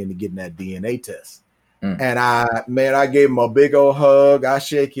talked me into getting that DNA test. And I gave him a big old hug. I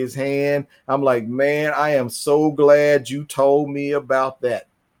shake his hand. I'm like, man, I am so glad you told me about that.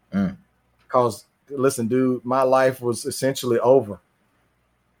 Because listen, dude, my life was essentially over.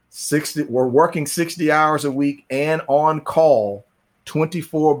 We're working 60 hours a week and on call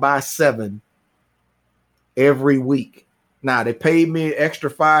 24/7 every week. Now they paid me an extra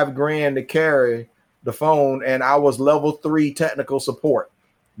 $5,000 to carry the phone, and I was level 3 technical support.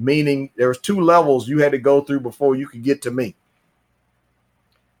 Meaning there was 2 levels you had to go through before you could get to me.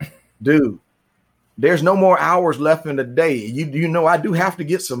 Dude, there's no more hours left in the day. You know I do have to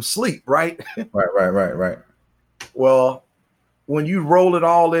get some sleep, right? Right. Well, when you roll it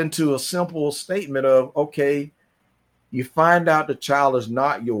all into a simple statement of, okay, you find out the child is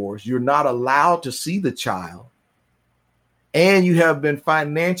not yours. You're not allowed to see the child. And you have been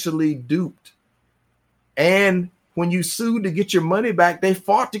financially duped. And when you sued to get your money back, they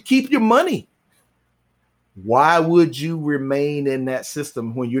fought to keep your money. Why would you remain in that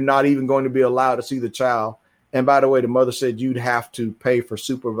system when you're not even going to be allowed to see the child? And by the way, the mother said you'd have to pay for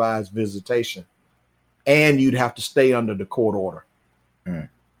supervised visitation and you'd have to stay under the court order.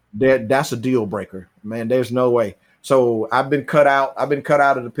 That's a deal breaker, man. There's no way. So I've been cut out. I've been cut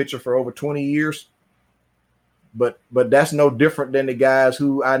out of the picture for over 20 years. But that's no different than the guys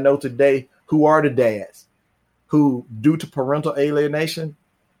who I know today who are the dads, who, due to parental alienation,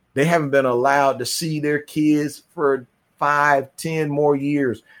 they haven't been allowed to see their kids for 5-10 more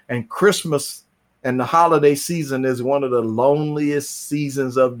years. And Christmas and the holiday season is one of the loneliest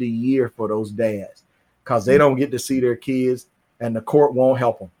seasons of the year for those dads because they don't get to see their kids and the court won't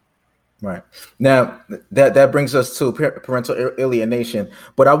help them. Right. Now, that brings us to parental alienation,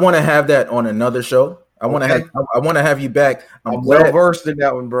 but I want to have that on another show. I want to have you back. I'm well versed in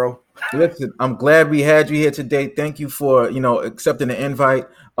that one, bro. Listen, I'm glad we had you here today. Thank you for, accepting the invite.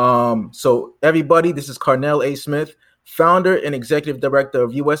 So everybody, this is Carnell A. Smith, founder and executive director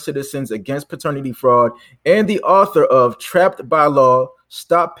of U.S. Citizens Against Paternity Fraud and the author of Trapped by Law,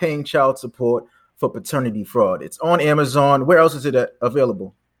 Stop Paying Child Support for Paternity Fraud. It's on Amazon. Where else is it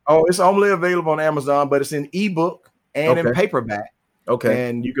available? Oh, it's only available on Amazon, but it's in ebook and in paperback. Okay.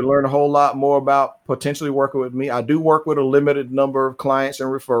 And you can learn a whole lot more about potentially working with me. I do work with a limited number of clients and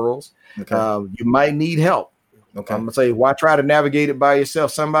referrals. Okay. You might need help. Okay. I'm going to say, why try to navigate it by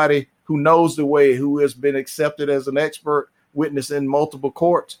yourself? Somebody who knows the way, who has been accepted as an expert witness in multiple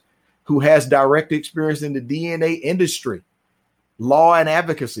courts, who has direct experience in the DNA industry, law and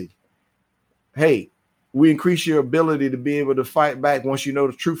advocacy. Hey, we increase your ability to be able to fight back once you know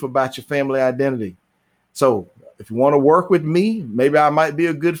the truth about your family identity. So if you want to work with me, maybe I might be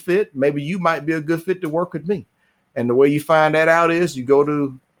a good fit. Maybe you might be a good fit to work with me. And the way you find that out is you go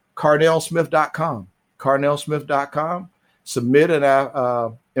to carnellsmith.com, carnellsmith.com, submit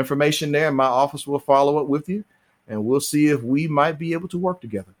an information there, and my office will follow up with you, and we'll see if we might be able to work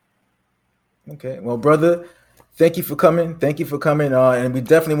together. Okay. Well, brother, thank you for coming. And we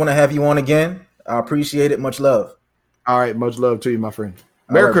definitely want to have you on again. I appreciate it. Much love. All right. Much love to you, my friend.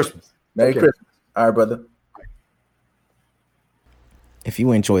 Merry Christmas. Merry Christmas. All right, brother. If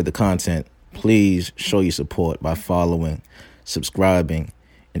you enjoyed the content, please show your support by following, subscribing,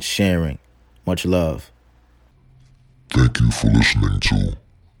 and sharing. Much love. Thank you for listening to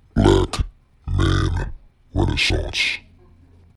Black Man Renaissance.